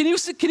 Can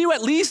you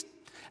at least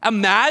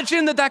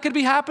imagine that could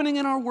be happening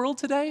in our world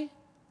today?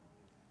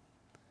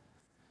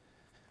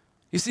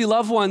 You see,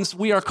 loved ones,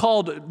 we are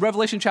called,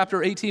 Revelation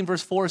chapter 18,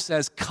 verse 4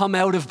 says, come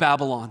out of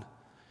Babylon.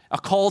 A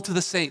call to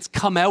the saints,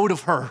 come out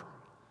of her.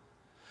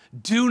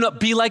 Do not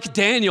be like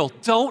Daniel.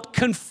 Don't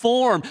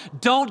conform.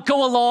 Don't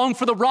go along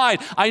for the ride.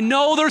 I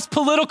know there's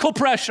political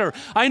pressure.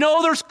 I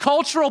know there's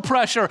cultural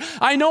pressure.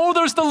 I know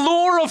there's the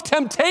lure of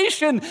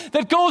temptation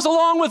that goes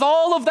along with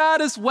all of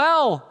that as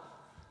well.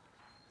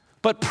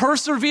 But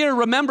persevere.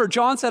 Remember,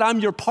 John said, I'm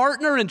your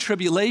partner in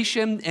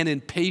tribulation and in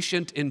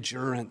patient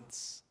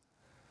endurance.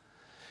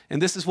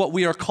 And this is what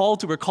we are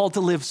called to. We're called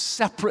to live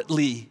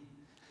separately,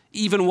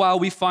 even while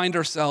we find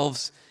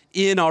ourselves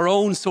in our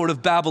own sort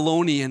of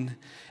Babylonian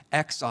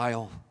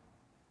exile.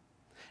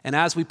 And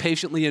as we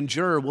patiently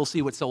endure, we'll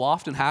see what so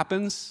often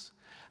happens.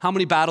 How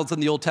many battles in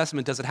the Old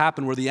Testament does it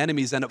happen where the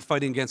enemies end up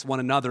fighting against one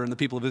another and the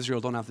people of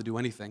Israel don't have to do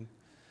anything?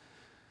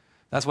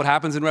 That's what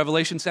happens in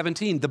Revelation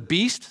 17. The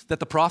beast that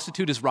the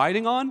prostitute is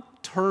riding on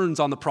turns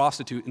on the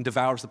prostitute and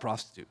devours the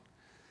prostitute.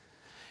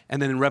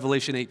 And then in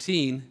Revelation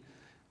 18,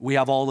 we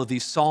have all of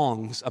these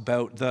songs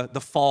about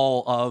the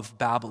fall of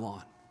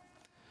Babylon.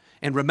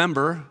 And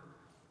remember,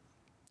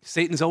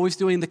 Satan's always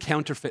doing the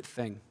counterfeit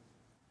thing.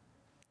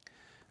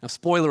 Now,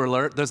 spoiler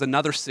alert, there's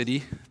another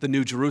city, the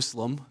New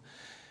Jerusalem,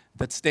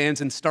 that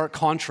stands in stark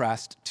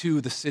contrast to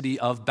the city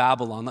of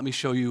Babylon. Let me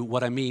show you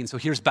what I mean. So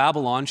here's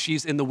Babylon.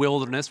 She's in the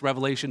wilderness,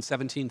 Revelation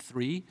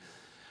 17:3.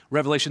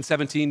 Revelation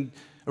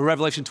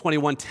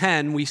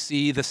 21:10, we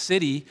see the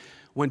city.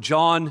 When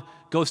John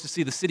goes to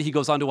see the city, he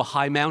goes onto a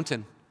high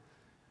mountain.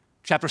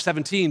 Chapter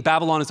 17,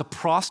 Babylon is a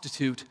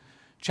prostitute.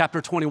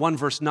 Chapter 21,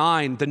 verse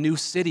 9, the new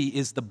city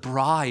is the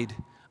bride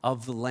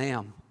of the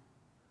Lamb.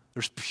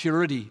 There's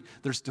purity,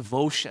 there's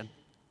devotion,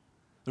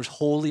 there's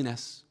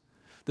holiness.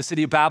 The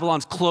city of Babylon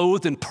is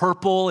clothed in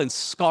purple and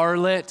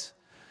scarlet.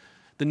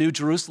 The New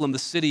Jerusalem, the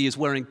city, is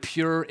wearing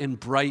pure and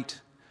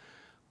bright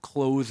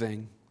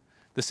clothing.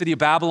 The city of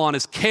Babylon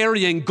is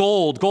carrying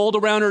gold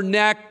around her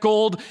neck,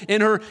 gold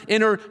in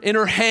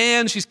her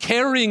hand. She's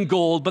carrying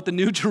gold, but the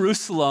New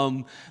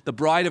Jerusalem, the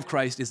bride of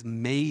Christ, is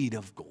made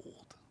of gold.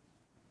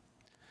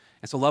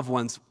 And so, loved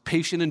ones,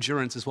 patient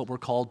endurance is what we're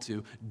called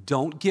to.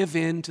 Don't give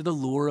in to the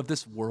lure of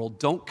this world.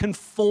 Don't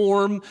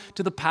conform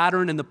to the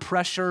pattern and the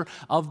pressure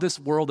of this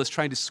world that's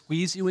trying to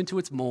squeeze you into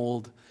its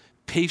mold.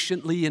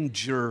 Patiently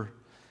endure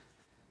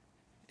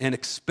and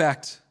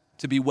expect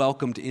to be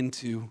welcomed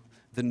into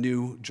the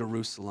New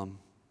Jerusalem.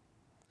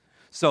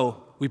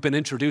 So, we've been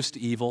introduced to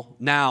evil.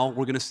 Now,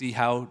 we're going to see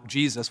how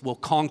Jesus will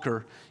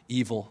conquer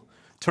evil.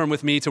 Turn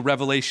with me to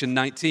Revelation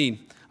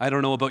 19. I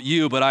don't know about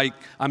you, but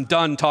I'm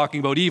done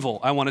talking about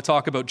evil. I want to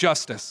talk about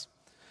justice.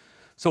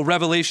 So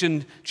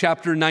Revelation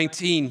chapter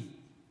 19,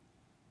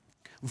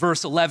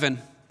 verse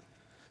 11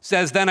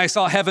 says, "Then I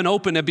saw heaven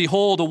open, and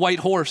behold, a white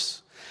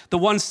horse. The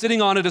one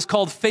sitting on it is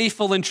called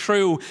Faithful and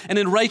True, and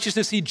in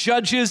righteousness he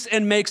judges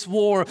and makes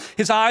war.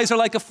 His eyes are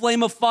like a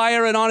flame of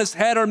fire, and on his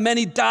head are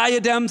many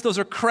diadems. Those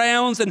are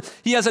crowns, and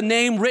he has a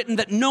name written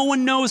that no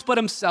one knows but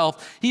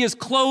himself. He is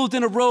clothed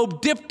in a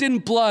robe dipped in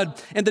blood,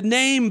 and the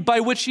name by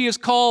which he is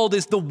called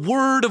is the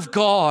Word of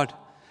God.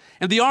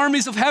 And the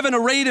armies of heaven,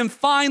 arrayed in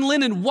fine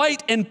linen,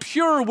 white and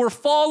pure, were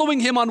following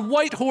him on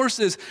white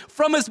horses.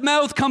 From his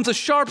mouth comes a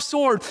sharp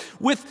sword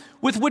with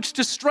which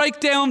to strike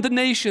down the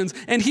nations,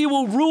 and he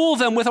will rule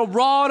them with a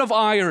rod of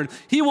iron.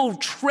 He will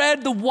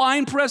tread the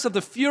winepress of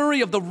the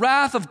fury of the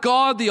wrath of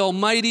God the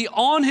Almighty.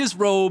 On his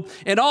robe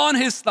and on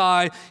his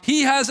thigh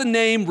he has a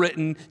name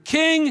written,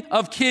 King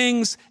of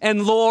Kings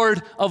and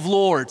Lord of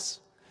Lords."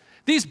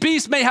 These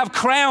beasts may have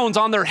crowns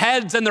on their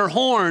heads and their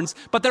horns,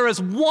 but there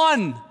is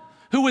one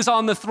who is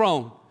on the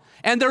throne.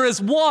 And there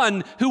is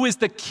one who is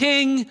the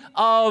King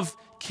of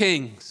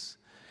Kings.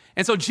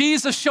 And so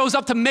Jesus shows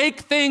up to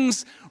make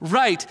things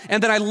right.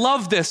 And then I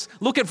love this.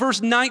 Look at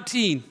verse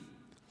 19.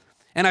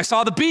 "And I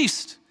saw the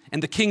beast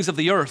and the kings of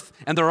the earth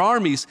and their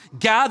armies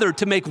gathered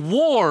to make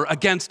war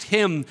against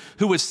him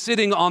who was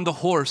sitting on the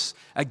horse,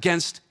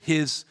 against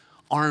his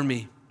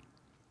army."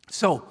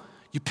 So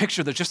you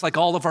picture that, just like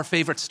all of our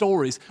favorite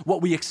stories,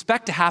 what we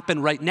expect to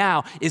happen right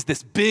now is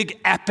this big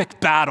epic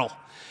battle.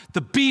 The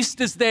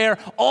beast is there,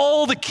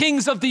 all the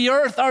kings of the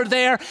earth are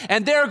there,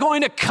 and they're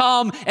going to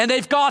come, and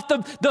they've got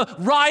the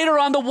rider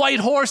on the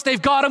white horse,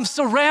 they've got him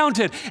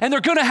surrounded, and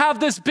they're going to have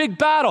this big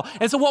battle.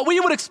 And so what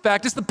we would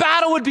expect is the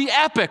battle would be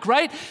epic,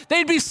 right?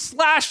 They'd be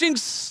slashing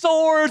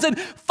swords and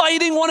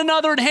fighting one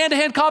another in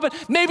hand-to-hand combat.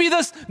 Maybe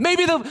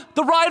the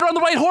rider on the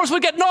white horse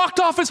would get knocked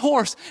off his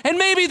horse, and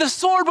maybe the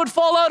sword would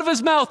fall out of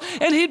his mouth,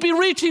 and he'd be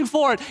reaching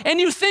for it.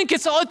 And you think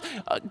it's,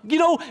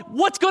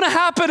 what's going to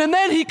happen? And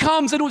then he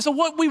comes, and so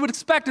what we would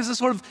expect is a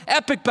sort of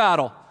epic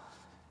battle.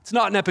 It's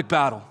not an epic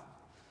battle.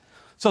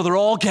 So they're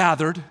all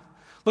gathered.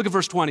 Look at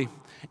verse 20.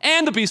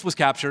 "And the beast was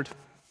captured."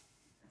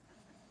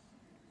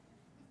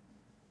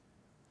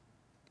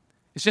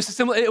 It's just a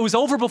simple, it was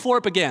over before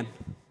it began.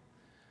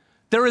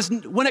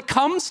 When it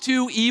comes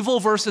to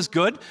evil versus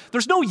good,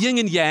 there's no yin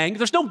and yang.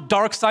 There's no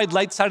dark side,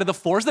 light side of the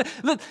force.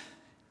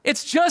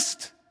 It's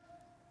just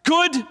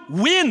good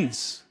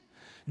wins.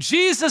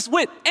 Jesus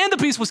wins, and the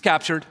beast was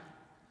captured.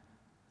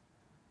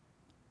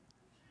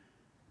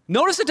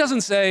 Notice it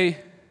doesn't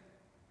say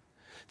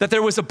that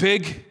there was a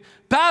big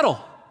battle.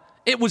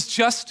 It was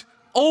just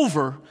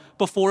over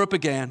before it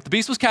began. The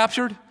beast was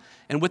captured,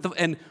 and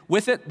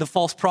with it, the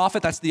false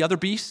prophet, that's the other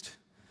beast,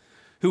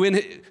 who in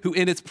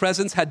its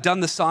presence had done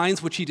the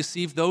signs which he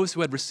deceived those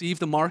who had received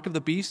the mark of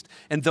the beast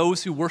and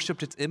those who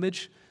worshiped its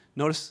image.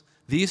 Notice,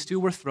 these two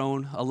were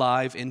thrown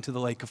alive into the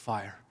lake of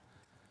fire.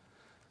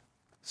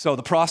 So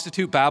the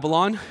prostitute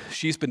Babylon,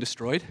 she's been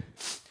destroyed.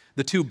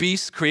 The two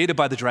beasts created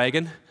by the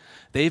dragon,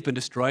 they've been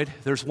destroyed.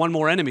 There's one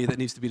more enemy that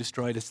needs to be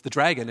destroyed. It's the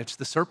dragon. It's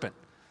the serpent.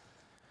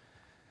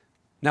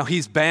 Now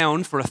he's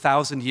bound for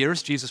 1,000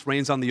 years. Jesus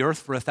reigns on the earth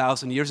for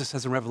 1,000 years, it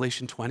says in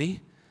Revelation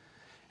 20.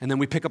 And then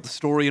we pick up the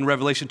story in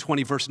Revelation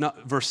 20,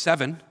 verse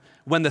 7.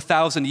 When the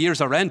 1,000 years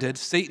are ended,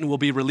 Satan will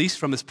be released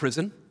from his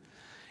prison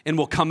and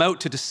will come out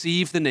to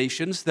deceive the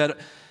nations that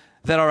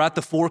are at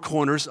the four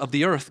corners of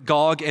the earth,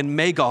 Gog and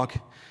Magog,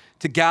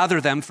 to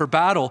gather them for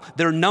battle.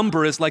 Their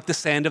number is like the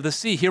sand of the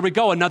sea. Here we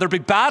go. Another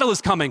big battle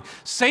is coming.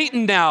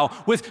 Satan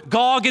now with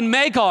Gog and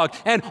Magog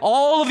and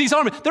all of these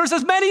armies. There's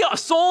as many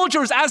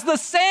soldiers as the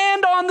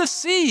sand on the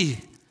sea.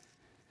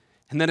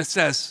 And then it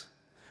says,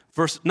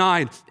 verse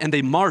 9, and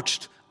they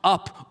marched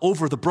up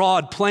over the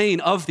broad plain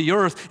of the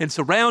earth and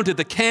surrounded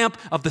the camp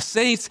of the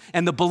saints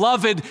and the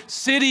beloved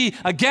city.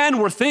 Again,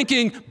 we're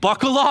thinking,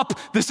 buckle up.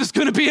 This is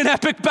going to be an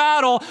epic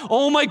battle.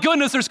 Oh my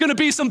goodness, there's going to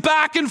be some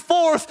back and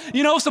forth,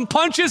 some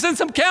punches and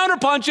some counter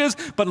punches.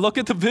 But look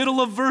at the middle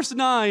of verse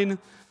 9.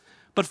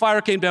 But fire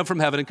came down from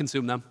heaven and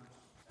consumed them.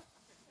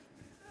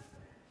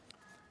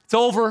 It's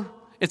over.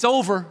 It's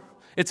over.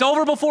 It's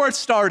over before it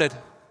started.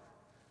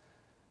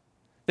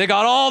 They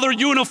got all their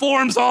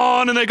uniforms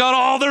on and they got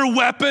all their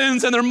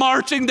weapons and they're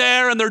marching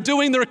there and they're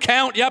doing their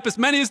count. Yep, as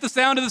many as the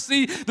sand of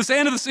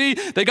the sea.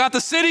 They got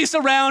the city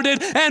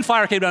surrounded and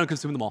fire came down and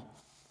consumed them all.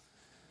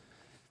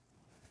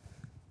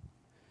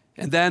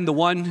 And then the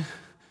one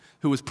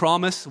who was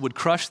promised would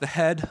crush the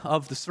head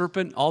of the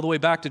serpent, all the way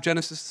back to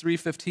Genesis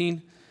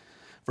 3:15,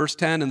 verse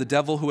 10, and the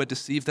devil who had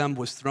deceived them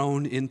was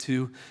thrown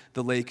into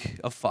the lake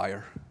of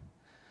fire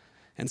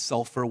and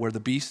sulfur, where the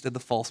beast and the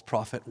false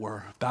prophet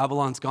were.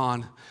 Babylon's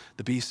gone.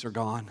 The beasts are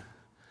gone.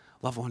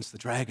 Loved ones, the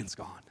dragon's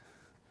gone.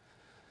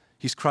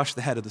 He's crushed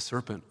the head of the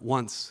serpent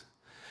once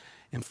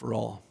and for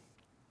all.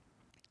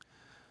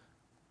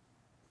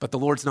 But the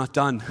Lord's not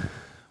done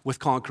with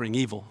conquering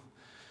evil.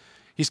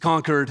 He's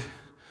conquered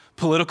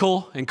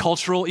political and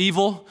cultural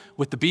evil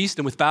with the beast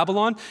and with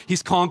Babylon.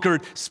 He's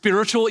conquered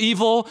spiritual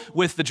evil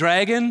with the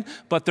dragon.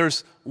 But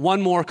there's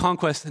one more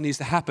conquest that needs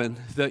to happen,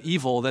 the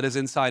evil that is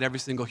inside every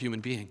single human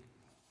being.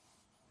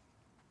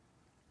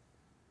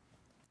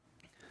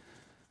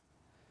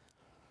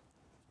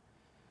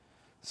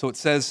 So it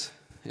says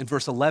in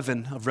verse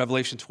 11 of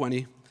Revelation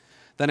 20,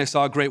 then I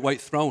saw a great white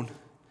throne,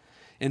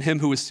 and him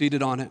who was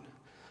seated on it.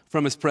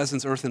 From his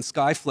presence, earth and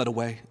sky fled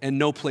away, and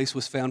no place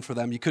was found for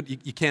them. You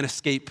can't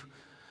escape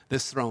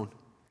this throne,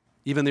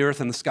 even the earth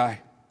and the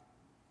sky.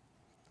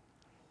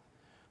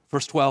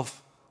 Verse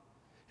 12,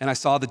 and I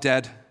saw the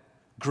dead,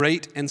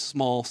 great and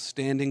small,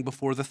 standing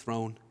before the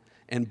throne,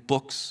 and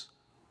books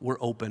were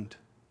opened.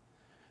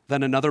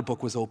 Then another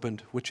book was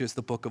opened, which is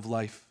the book of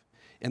life,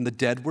 and the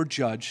dead were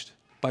judged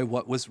by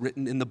what was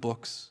written in the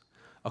books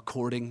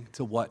according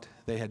to what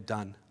they had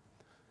done.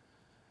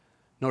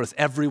 Notice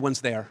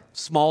everyone's there,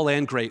 small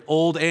and great,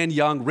 old and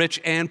young,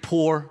 rich and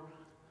poor,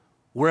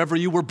 wherever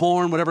you were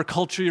born, whatever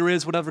culture you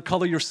is, whatever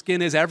color your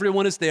skin is,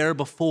 everyone is there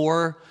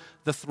before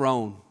the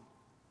throne.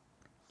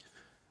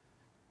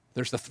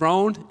 There's the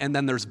throne and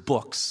then there's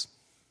books.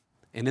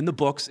 And in the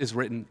books is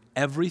written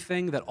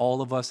everything that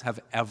all of us have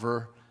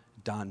ever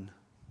done.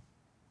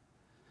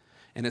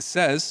 And it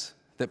says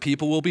that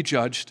people will be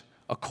judged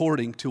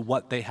according to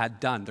what they had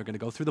done. They're going to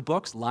go through the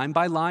books line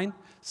by line,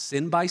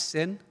 sin by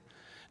sin.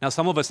 Now,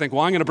 some of us think,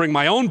 well, I'm going to bring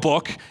my own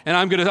book, and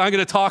I'm going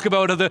to talk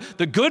about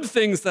the good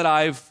things that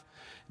I've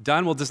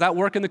done. Well, does that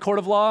work in the court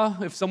of law?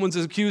 If someone's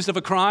accused of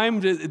a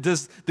crime,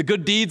 does the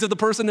good deeds of the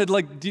person,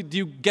 do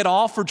you get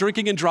off for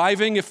drinking and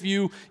driving if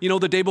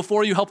the day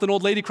before you helped an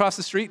old lady cross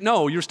the street?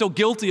 No, you're still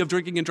guilty of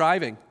drinking and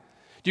driving.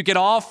 Do you get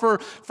off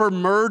for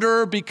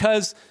murder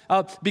because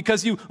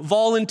you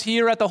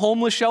volunteer at the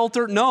homeless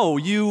shelter? No,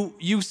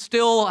 you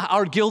still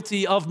are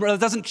guilty of murder.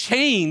 That doesn't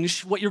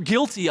change what you're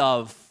guilty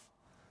of.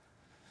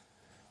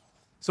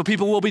 So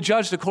people will be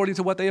judged according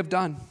to what they have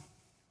done.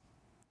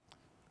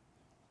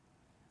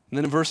 And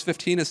then in verse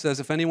 15 it says,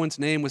 if anyone's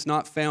name was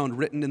not found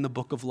written in the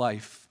book of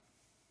life,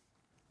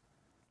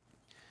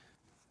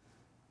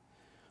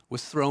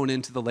 was thrown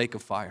into the lake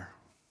of fire.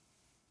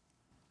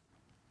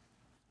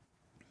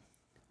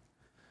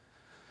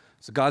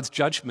 So God's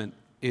judgment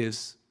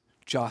is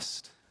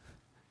just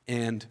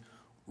and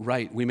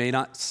right. We may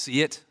not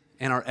see it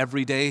in our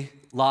everyday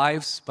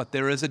lives, but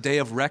there is a day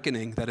of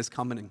reckoning that is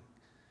coming.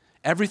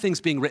 Everything's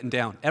being written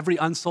down. Every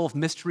unsolved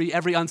mystery,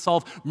 every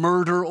unsolved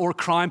murder or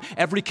crime,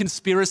 every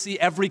conspiracy,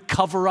 every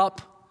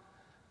cover-up.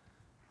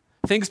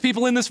 Things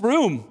people in this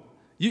room,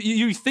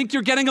 you think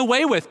you're getting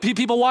away with.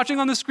 People watching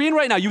on the screen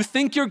right now, you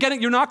think you're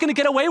not going to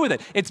get away with it.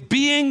 It's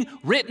being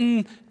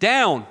written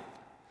down.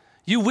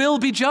 You will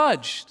be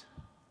judged.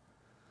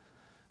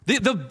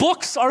 The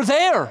books are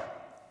there.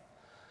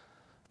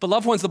 But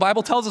loved ones, the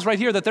Bible tells us right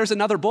here that there's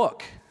another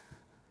book.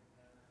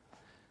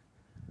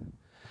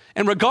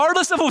 And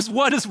regardless of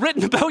what is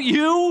written about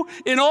you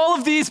in all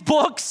of these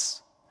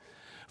books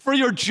for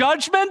your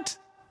judgment,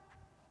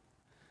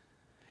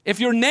 if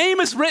your name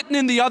is written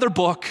in the other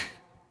book,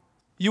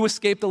 you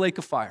escape the lake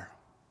of fire.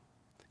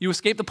 You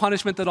escape the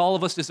punishment that all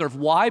of us deserve.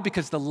 Why?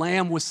 Because the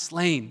Lamb was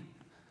slain.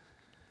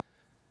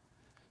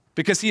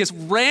 Because he has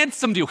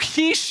ransomed you.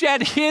 He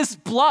shed his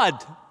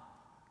blood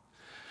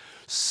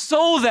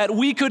so that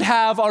we could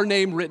have our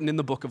name written in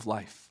the book of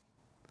life.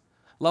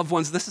 Loved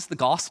ones, this is the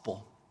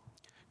gospel.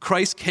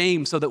 Christ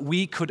came so that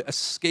we could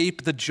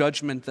escape the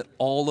judgment that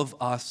all of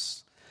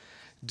us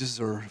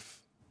deserve.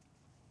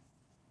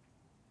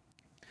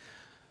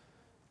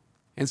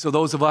 And so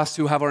those of us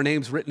who have our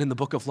names written in the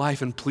book of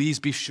life, and please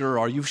be sure,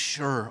 are you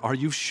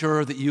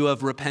sure that you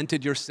have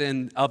repented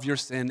of your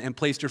sin and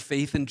placed your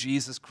faith in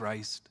Jesus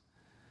Christ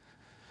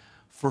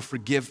for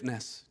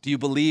forgiveness? Do you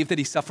believe that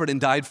he suffered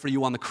and died for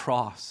you on the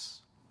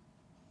cross?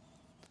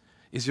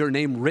 Is your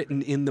name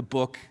written in the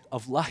book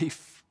of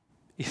life?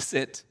 Is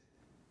it?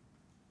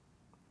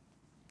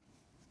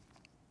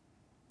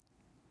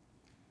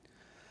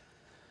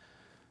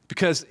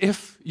 Because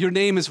if your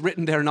name is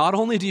written there, not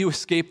only do you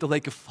escape the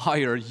lake of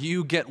fire,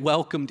 you get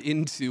welcomed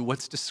into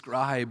what's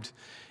described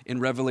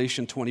in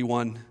Revelation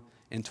 21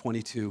 and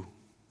 22.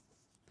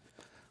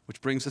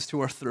 Which brings us to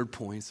our third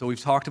point. So we've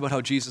talked about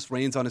how Jesus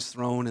reigns on his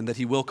throne and that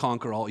he will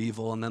conquer all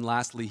evil. And then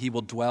lastly, he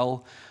will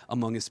dwell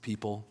among his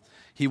people.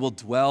 He will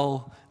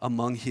dwell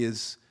among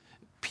his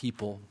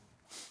people.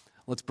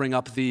 Let's bring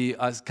up the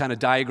kind of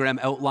diagram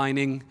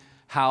outlining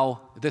how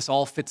this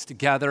all fits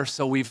together.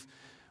 So we've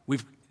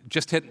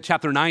just hit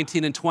chapter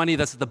 19 and 20.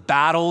 That's the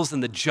battles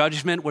and the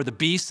judgment where the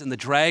beast and the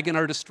dragon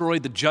are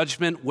destroyed. The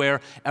judgment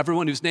where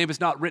everyone whose name is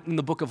not written in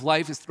the book of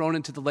life is thrown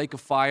into the lake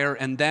of fire.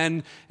 And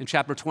then in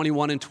chapter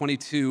 21 and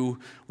 22,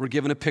 we're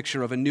given a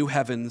picture of a new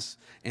heavens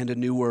and a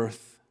new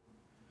earth.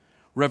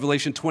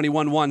 Revelation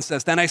 21:1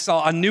 says, "Then I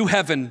saw a new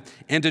heaven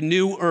and a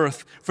new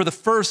earth, for the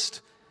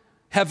first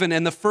heaven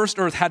and the first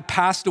earth had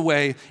passed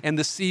away, and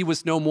the sea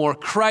was no more."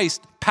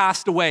 Christ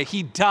passed away.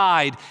 He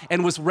died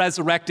and was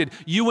resurrected.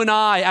 You and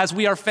I, as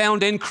we are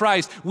found in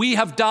Christ, we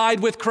have died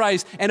with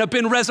Christ and have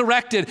been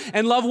resurrected.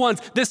 And loved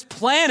ones, this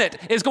planet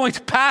is going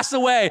to pass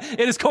away.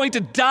 It is going to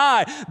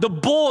die. The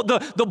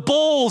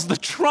bowls, the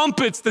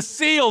trumpets, the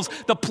seals,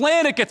 the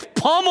planet gets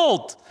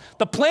pummeled.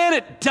 The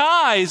planet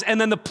dies,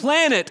 and then the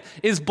planet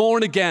is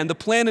born again. The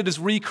planet is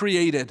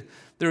recreated.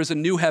 There is a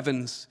new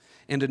heavens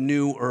and a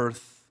new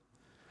earth.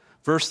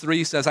 Verse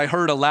 3 says, "I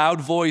heard a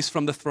loud voice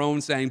from the throne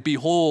saying,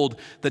 'Behold,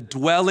 the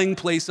dwelling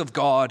place of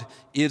God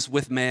is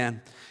with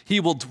man. He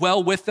will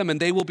dwell with them, and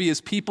they will be his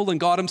people, and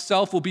God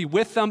himself will be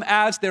with them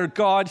as their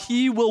God.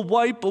 He will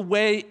wipe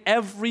away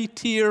every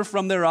tear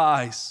from their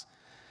eyes.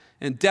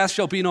 And death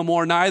shall be no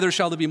more, neither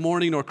shall there be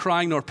mourning, nor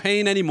crying, nor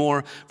pain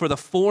anymore, for the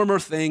former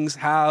things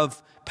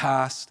have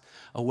passed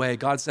away.'"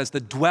 God says the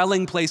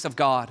dwelling place of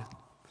God.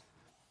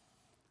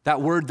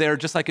 That word there,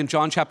 just like in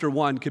John chapter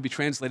 1, could be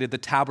translated the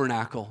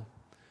tabernacle.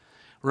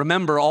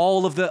 Remember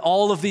all of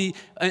the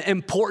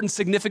important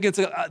significance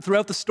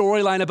throughout the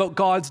storyline about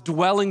God's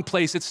dwelling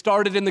place. It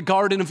started in the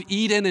Garden of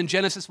Eden in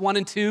Genesis 1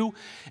 and 2,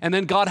 and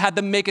then God had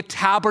them make a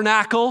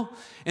tabernacle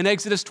in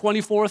Exodus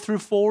 24 through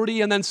 40,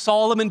 and then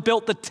Solomon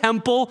built the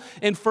temple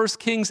in 1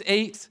 Kings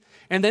 8.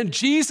 And then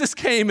Jesus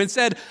came and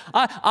said,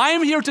 I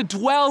am here to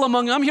dwell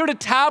among you. I'm here to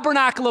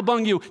tabernacle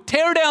among you.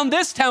 Tear down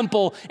this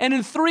temple, and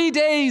in 3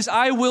 days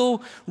I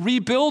will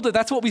rebuild it.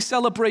 That's what we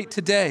celebrate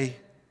today.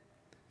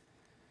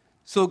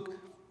 So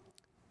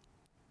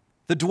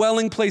the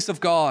dwelling place of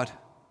God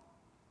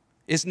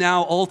is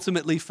now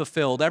ultimately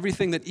fulfilled.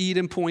 Everything that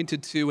Eden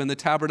pointed to in the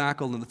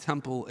tabernacle and the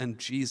temple and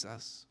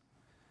Jesus.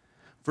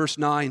 Verse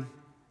 9,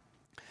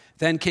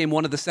 "Then came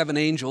one of the 7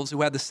 angels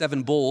who had the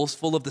 7 bowls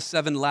full of the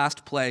 7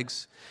 last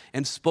plagues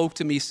and spoke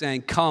to me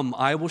saying, 'Come,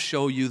 I will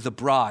show you the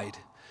bride,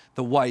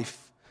 the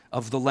wife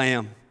of the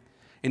Lamb.'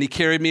 And he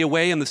carried me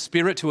away in the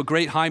Spirit to a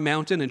great high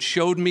mountain and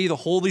showed me the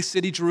holy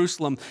city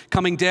Jerusalem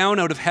coming down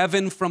out of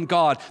heaven from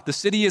God." The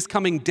city is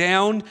coming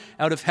down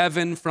out of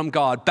heaven from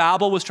God.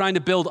 Babel was trying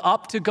to build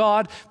up to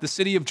God. The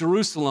city of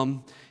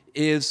Jerusalem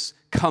is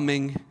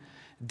coming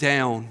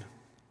down.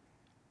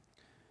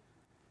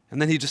 And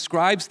then he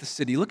describes the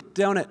city. Look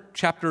down at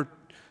chapter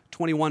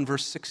 21,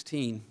 verse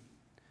 16.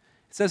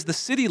 It says, "The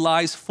city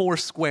lies 4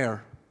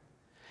 square,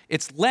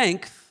 its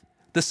length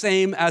the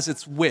same as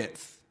its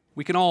width."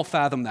 We can all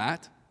fathom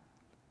that.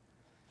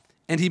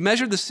 "And he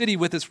measured the city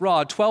with his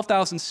rod,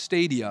 12,000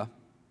 stadia."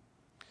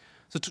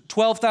 So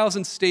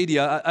 12,000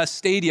 stadia, a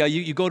stadia,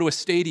 you go to a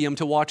stadium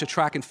to watch a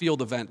track and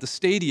field event. The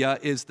stadia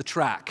is the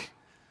track.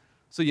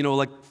 So,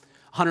 like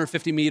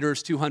 150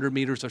 meters, 200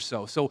 meters or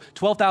so. So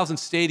 12,000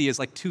 stadia is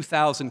like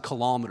 2,000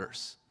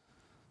 kilometers.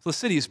 So the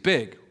city is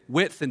big,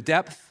 width and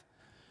depth.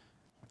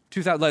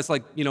 2,000, that's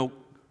like,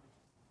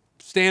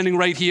 standing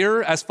right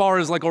here as far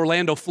as like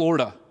Orlando,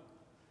 Florida.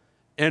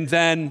 And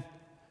then,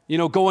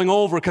 going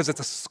over, because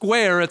it's a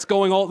square, it's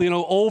going all,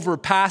 over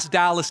past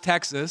Dallas,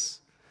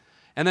 Texas.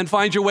 And then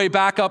find your way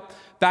back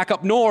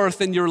up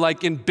north, and you're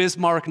like in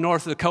Bismarck,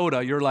 North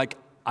Dakota. You're like,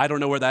 I don't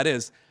know where that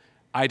is.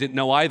 I didn't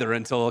know either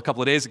until a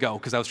couple of days ago,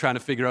 because I was trying to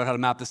figure out how to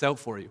map this out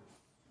for you.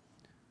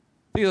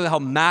 Think of how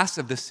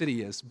massive this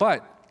city is.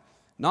 But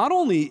not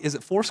only is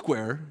it 4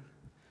 square,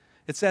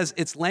 it says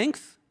its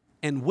length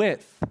and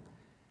width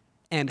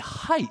and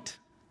height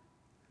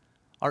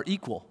are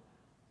equal.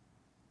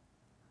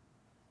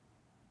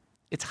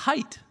 Its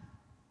height.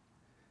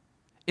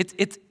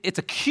 It's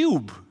a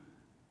cube.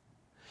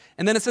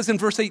 And then it says in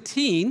verse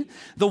 18,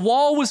 "The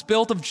wall was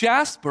built of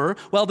jasper,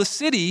 while the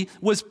city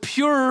was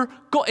pure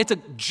gold." It's a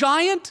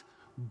giant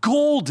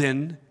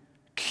golden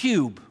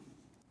cube.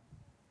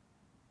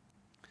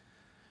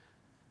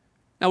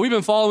 Now, we've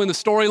been following the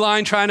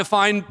storyline, trying to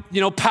find,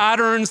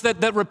 patterns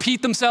that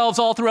repeat themselves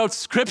all throughout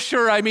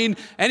Scripture. I mean,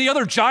 any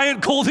other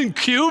giant golden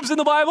cubes in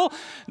the Bible?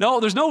 No,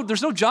 there's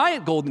no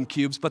giant golden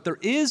cubes, but there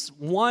is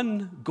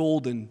one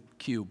golden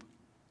cube.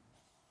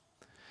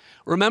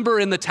 Remember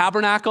in the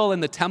tabernacle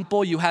and the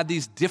temple, you had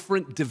these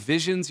different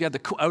divisions. You had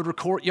the outer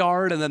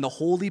courtyard and then the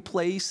holy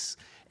place.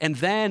 And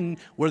then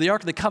where the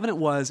Ark of the Covenant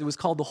was, it was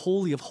called the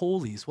Holy of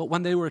Holies. Well,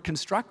 when they were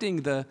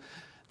constructing the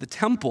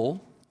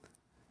temple,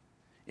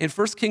 in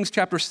 1 Kings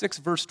chapter 6,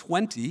 verse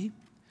 20,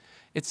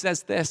 it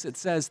says this. It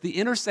says, the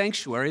inner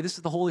sanctuary, this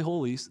is the Holy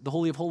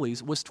of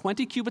Holies, was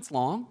 20 cubits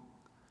long,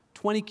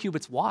 20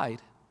 cubits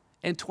wide,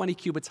 and 20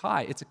 cubits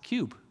high. It's a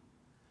cube.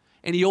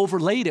 And he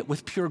overlaid it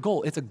with pure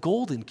gold. It's a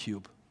golden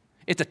cube.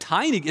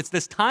 It's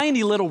this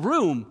tiny little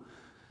room,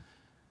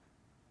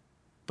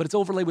 but it's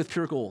overlaid with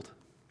pure gold.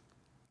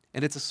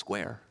 And it's a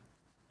square.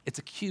 It's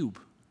a cube.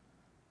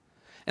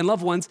 And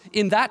loved ones,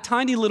 in that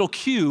tiny little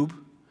cube,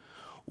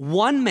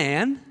 one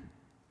man,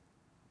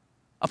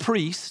 a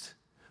priest,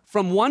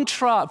 from one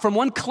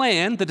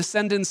clan, the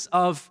descendants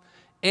of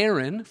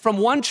Aaron, from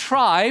one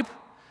tribe,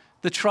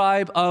 the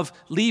tribe of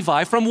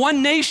Levi, from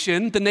one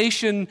nation, the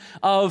nation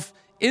of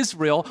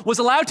Israel, was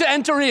allowed to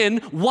enter in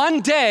one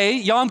day,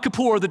 Yom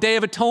Kippur, the Day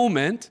of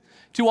Atonement,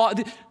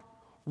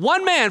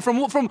 one man from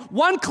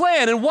one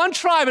clan and one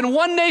tribe and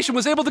one nation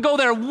was able to go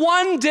there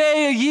one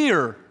day a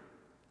year.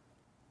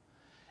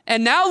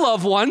 And now,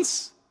 loved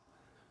ones,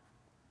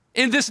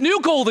 in this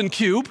new golden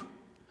cube,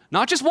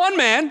 not just one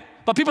man,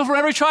 but people from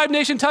every tribe,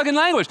 nation, tongue, and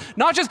language.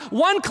 Not just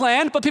one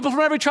clan, but people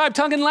from every tribe,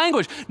 tongue, and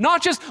language.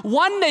 Not just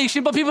one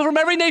nation, but people from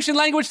every nation,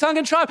 language, tongue,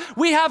 and tribe.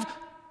 We have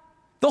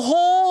the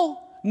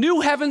whole new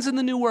heavens and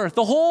the new earth.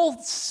 The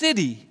whole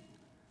city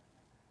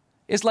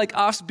is like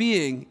us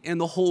being in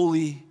the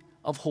Holy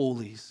of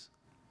Holies,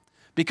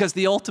 because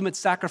the ultimate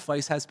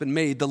sacrifice has been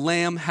made. The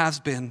Lamb has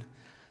been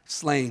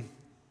slain.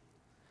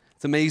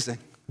 It's amazing.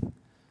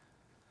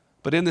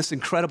 But in this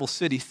incredible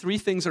city, three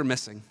things are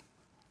missing.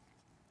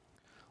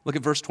 Look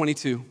at verse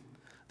 22.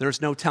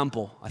 There's no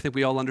temple. I think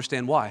we all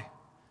understand why.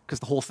 Because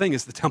the whole thing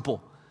is the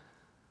temple.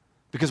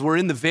 Because we're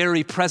in the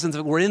very presence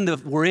of it.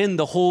 We're in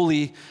the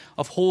Holy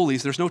of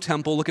Holies. There's no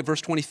temple. Look at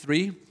verse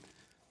 23.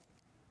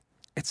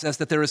 It says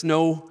that there is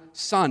no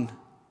sun.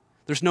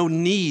 There's no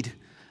need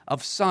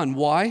of sun.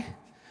 Why?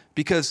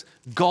 Because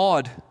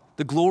God,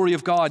 the glory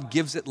of God,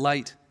 gives it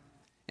light,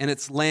 and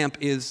its lamp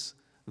is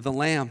the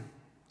Lamb.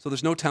 So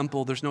there's no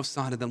temple, there's no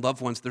sun, and then,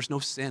 loved ones, there's no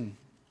sin.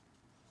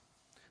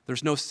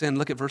 There's no sin.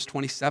 Look at verse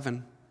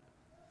 27.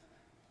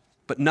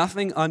 But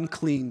nothing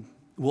unclean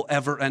will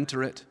ever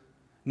enter it,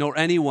 nor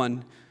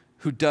anyone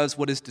who does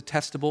what is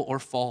detestable or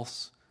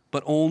false,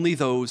 but only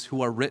those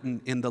who are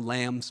written in the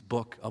Lamb's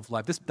book of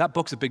life. That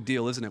book's a big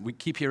deal, isn't it? We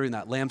keep hearing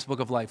that. Lamb's book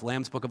of life,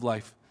 Lamb's book of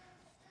life.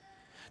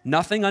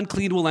 Nothing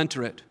unclean will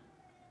enter it,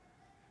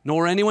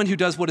 nor anyone who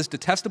does what is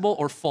detestable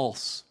or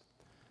false.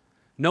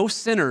 No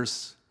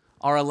sinners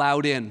are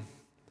allowed in.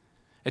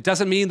 It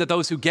doesn't mean that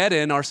those who get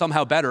in are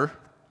somehow better.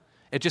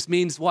 It just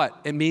means what?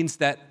 It means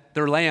that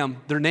their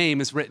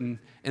name is written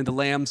in the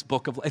Lamb's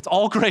book of life. It's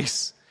all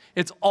grace.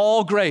 It's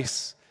all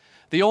grace.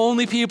 The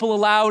only people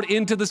allowed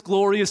into this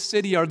glorious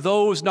city are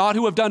those not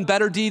who have done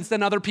better deeds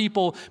than other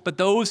people, but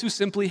those who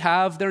simply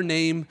have their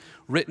name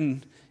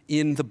written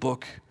in the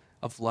book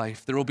of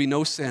life. There will be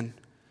no sin.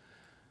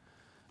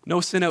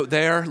 No sin out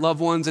there, loved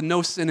ones, and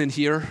no sin in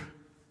here.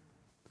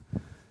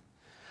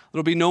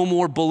 There'll be no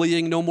more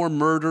bullying, no more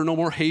murder, no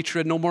more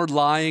hatred, no more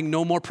lying,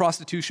 no more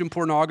prostitution,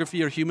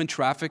 pornography, or human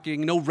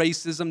trafficking, no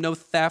racism, no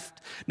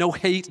theft, no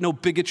hate, no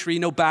bigotry,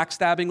 no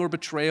backstabbing or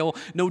betrayal,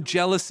 no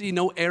jealousy,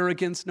 no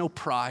arrogance, no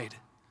pride.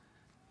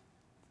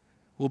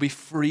 We'll be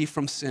free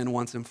from sin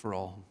once and for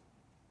all.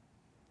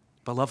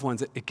 But loved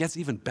ones, it gets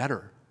even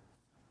better.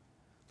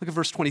 Look at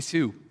verse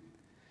 22.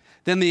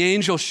 Then the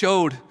angel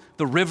showed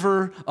the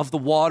river of the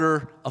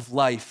water of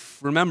life.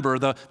 Remember,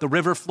 the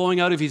river flowing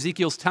out of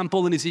Ezekiel's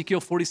temple in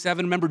Ezekiel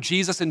 47. Remember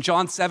Jesus in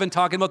John 7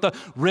 talking about the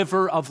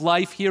river of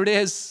life. Here it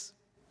is.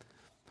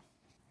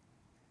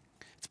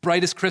 It's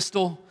bright as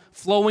crystal,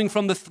 flowing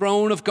from the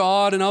throne of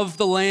God and of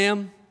the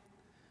Lamb.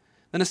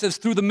 Then it says,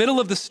 through the middle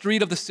of the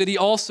street of the city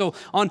also,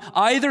 on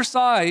either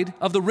side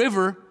of the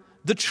river,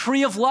 the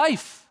tree of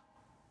life.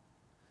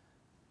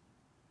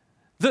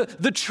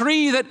 The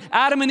tree that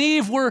Adam and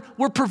Eve were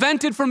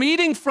prevented from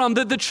eating from,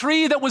 the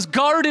tree that was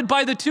guarded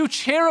by the two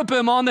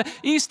cherubim on the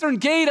eastern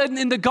gate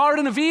in the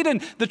Garden of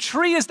Eden. The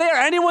tree is there.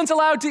 Anyone's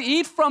allowed to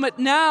eat from it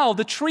now.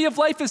 The tree of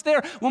life is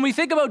there. When we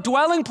think about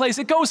dwelling place,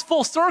 it goes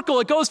full circle.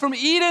 It goes from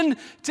Eden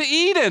to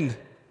Eden.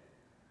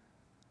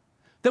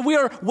 That we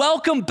are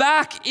welcomed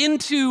back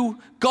into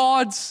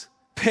God's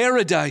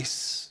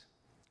paradise.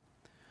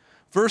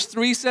 Verse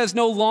 3 says,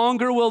 no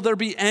longer will there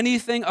be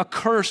anything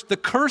accursed. The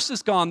curse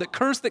is gone. The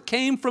curse that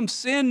came from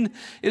sin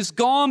is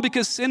gone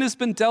because sin has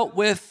been dealt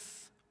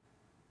with.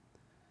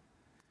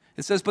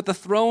 It says, but the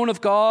throne of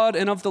God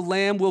and of the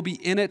Lamb will be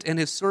in it, and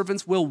his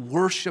servants will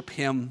worship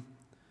him.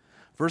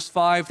 Verse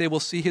 5, they will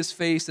see his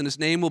face, and his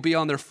name will be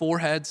on their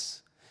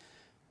foreheads.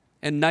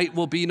 and night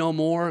will be no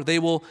more. They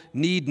will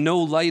need no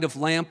light of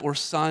lamp or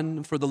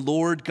sun, for the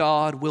Lord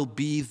God will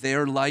be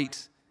their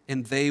light,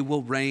 and they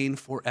will reign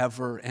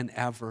forever and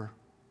ever.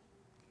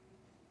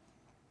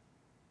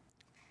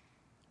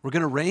 We're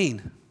going to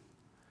reign.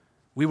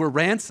 We were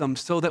ransomed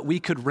so that we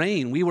could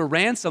reign. We were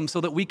ransomed so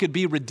that we could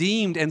be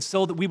redeemed, and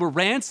so that we were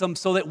ransomed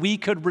so that we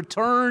could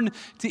return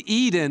to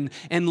Eden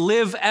and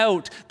live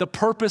out the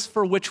purpose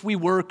for which we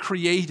were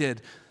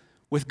created.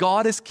 With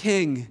God as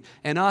king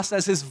and us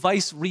as his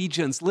vice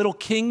regents, little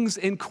kings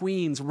and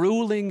queens,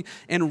 ruling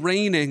and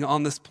reigning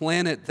on this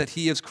planet that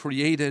he has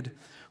created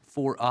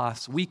for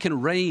us. We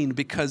can reign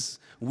because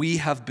we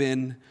have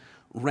been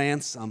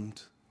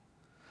ransomed.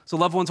 So,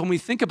 loved ones, when we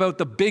think about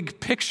the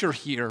big picture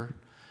here,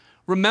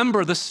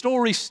 remember the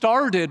story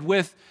started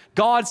with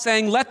God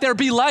saying, "Let there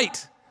be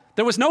light."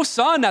 There was no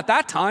sun at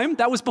that time.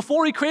 That was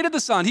before he created the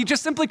sun. He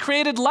just simply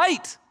created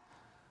light.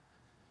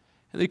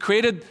 And he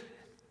created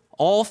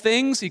all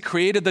things. He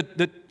created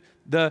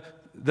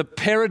the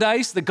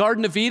paradise, the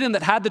Garden of Eden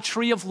that had the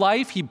tree of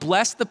life. He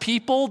blessed the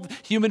people.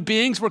 Human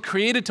beings were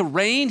created to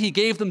reign. He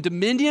gave them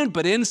dominion,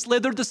 but in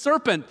slithered the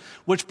serpent,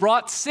 which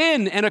brought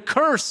sin and a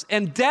curse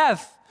and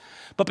death.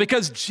 But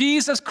because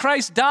Jesus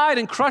Christ died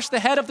and crushed the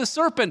head of the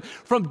serpent,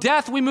 from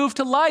death we move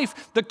to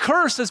life. The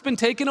curse has been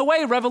taken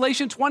away,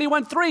 Revelation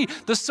 21:3.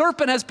 The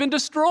serpent has been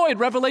destroyed,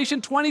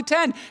 Revelation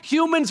 20:10.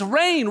 Humans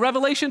reign,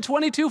 Revelation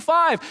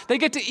 22:5. They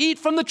get to eat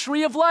from the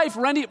tree of life,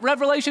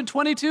 Revelation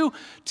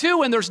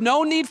 22:2. And there's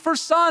no need for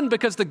sun,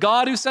 because the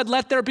God who said,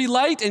 "Let there be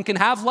light," and can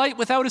have light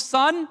without a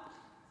sun,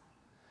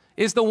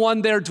 is the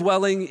one there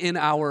dwelling in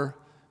our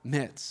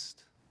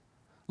midst.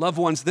 Loved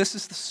ones, this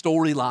is the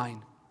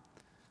storyline.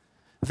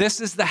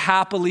 This is the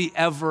happily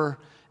ever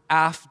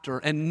after.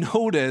 And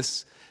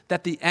notice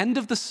that the end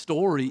of the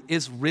story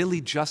is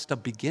really just a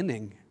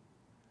beginning.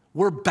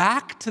 We're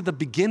back to the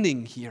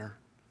beginning here.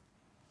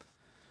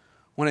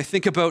 When I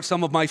think about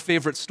some of my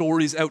favorite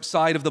stories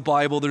outside of the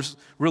Bible, there's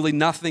really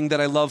nothing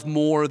that I love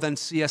more than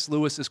C.S.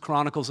 Lewis's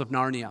Chronicles of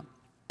Narnia.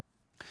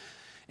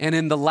 And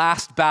in the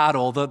last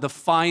battle, the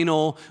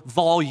final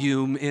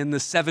volume in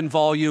the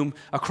 7-volume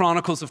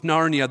Chronicles of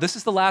Narnia, this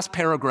is the last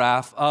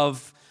paragraph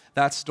of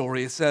that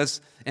story. It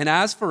says, "And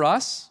as for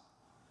us,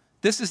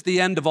 this is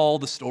the end of all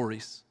the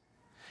stories.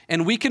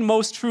 And we can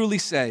most truly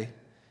say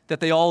that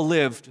they all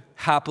lived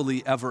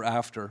happily ever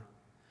after.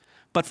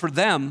 But for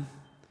them,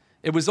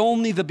 it was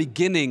only the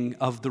beginning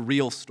of the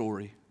real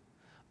story.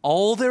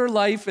 All their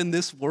life in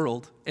this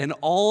world and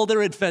all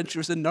their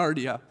adventures in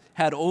Narnia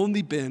had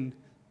only been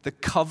the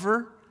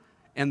cover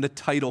and the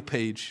title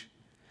page.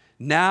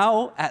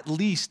 Now, at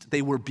least,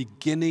 they were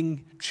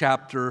beginning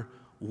chapter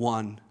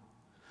 1.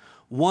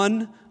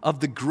 One of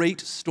the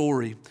great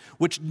story,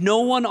 which no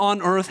one on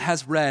earth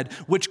has read,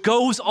 which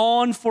goes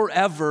on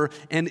forever,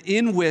 and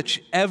in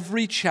which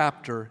every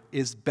chapter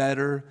is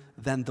better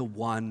than the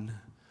one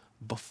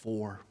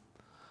before."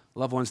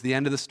 Loved ones, the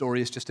end of the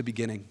story is just a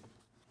beginning.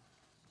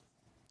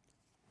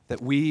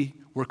 That we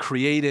were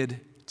created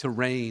to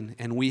reign,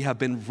 and we have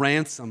been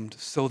ransomed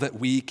so that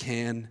we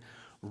can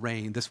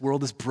reign. This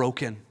world is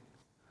broken.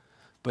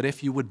 But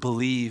if you would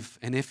believe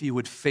and if you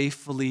would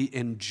faithfully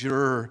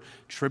endure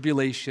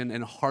tribulation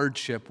and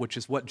hardship, which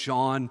is what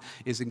John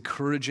is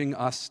encouraging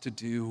us to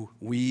do,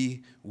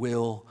 we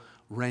will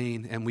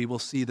reign. And we will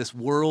see this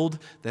world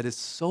that is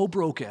so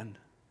broken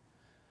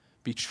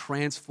be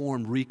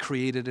transformed,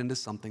 recreated into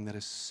something that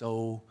is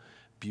so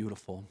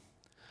beautiful.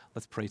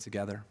 Let's pray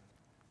together.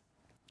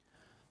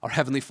 Our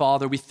Heavenly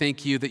Father, we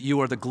thank you that you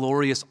are the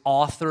glorious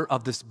author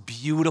of this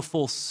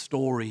beautiful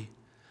story.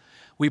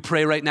 We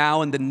pray right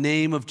now in the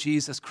name of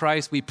Jesus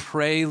Christ. We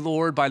pray,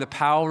 Lord, by the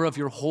power of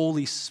your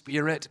Holy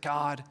Spirit,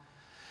 God,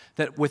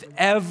 that with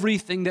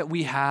everything that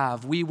we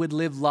have, we would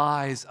live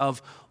lives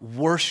of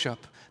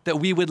worship, that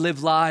we would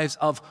live lives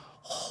of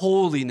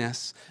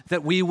holiness,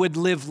 that we would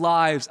live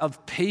lives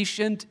of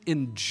patient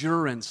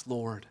endurance,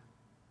 Lord.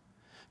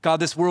 God,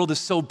 this world is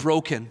so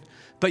broken,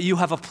 but you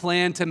have a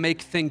plan to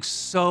make things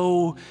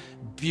so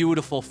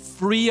beautiful.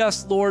 Free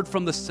us, Lord,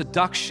 from the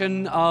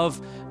seduction of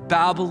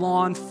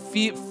Babylon.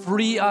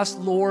 Free us,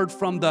 Lord,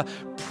 from the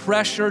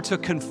pressure to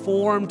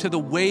conform to the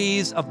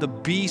ways of the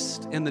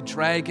beast and the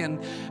dragon.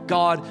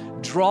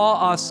 God,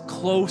 draw us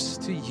close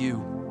to you.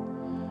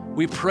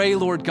 We pray,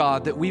 Lord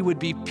God, that we would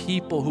be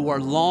people who are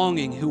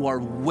longing, who are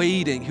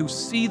waiting, who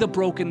see the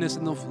brokenness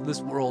in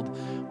this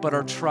world, but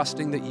are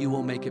trusting that you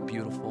will make it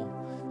beautiful.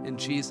 In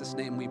Jesus'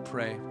 name we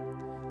pray.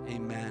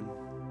 Amen.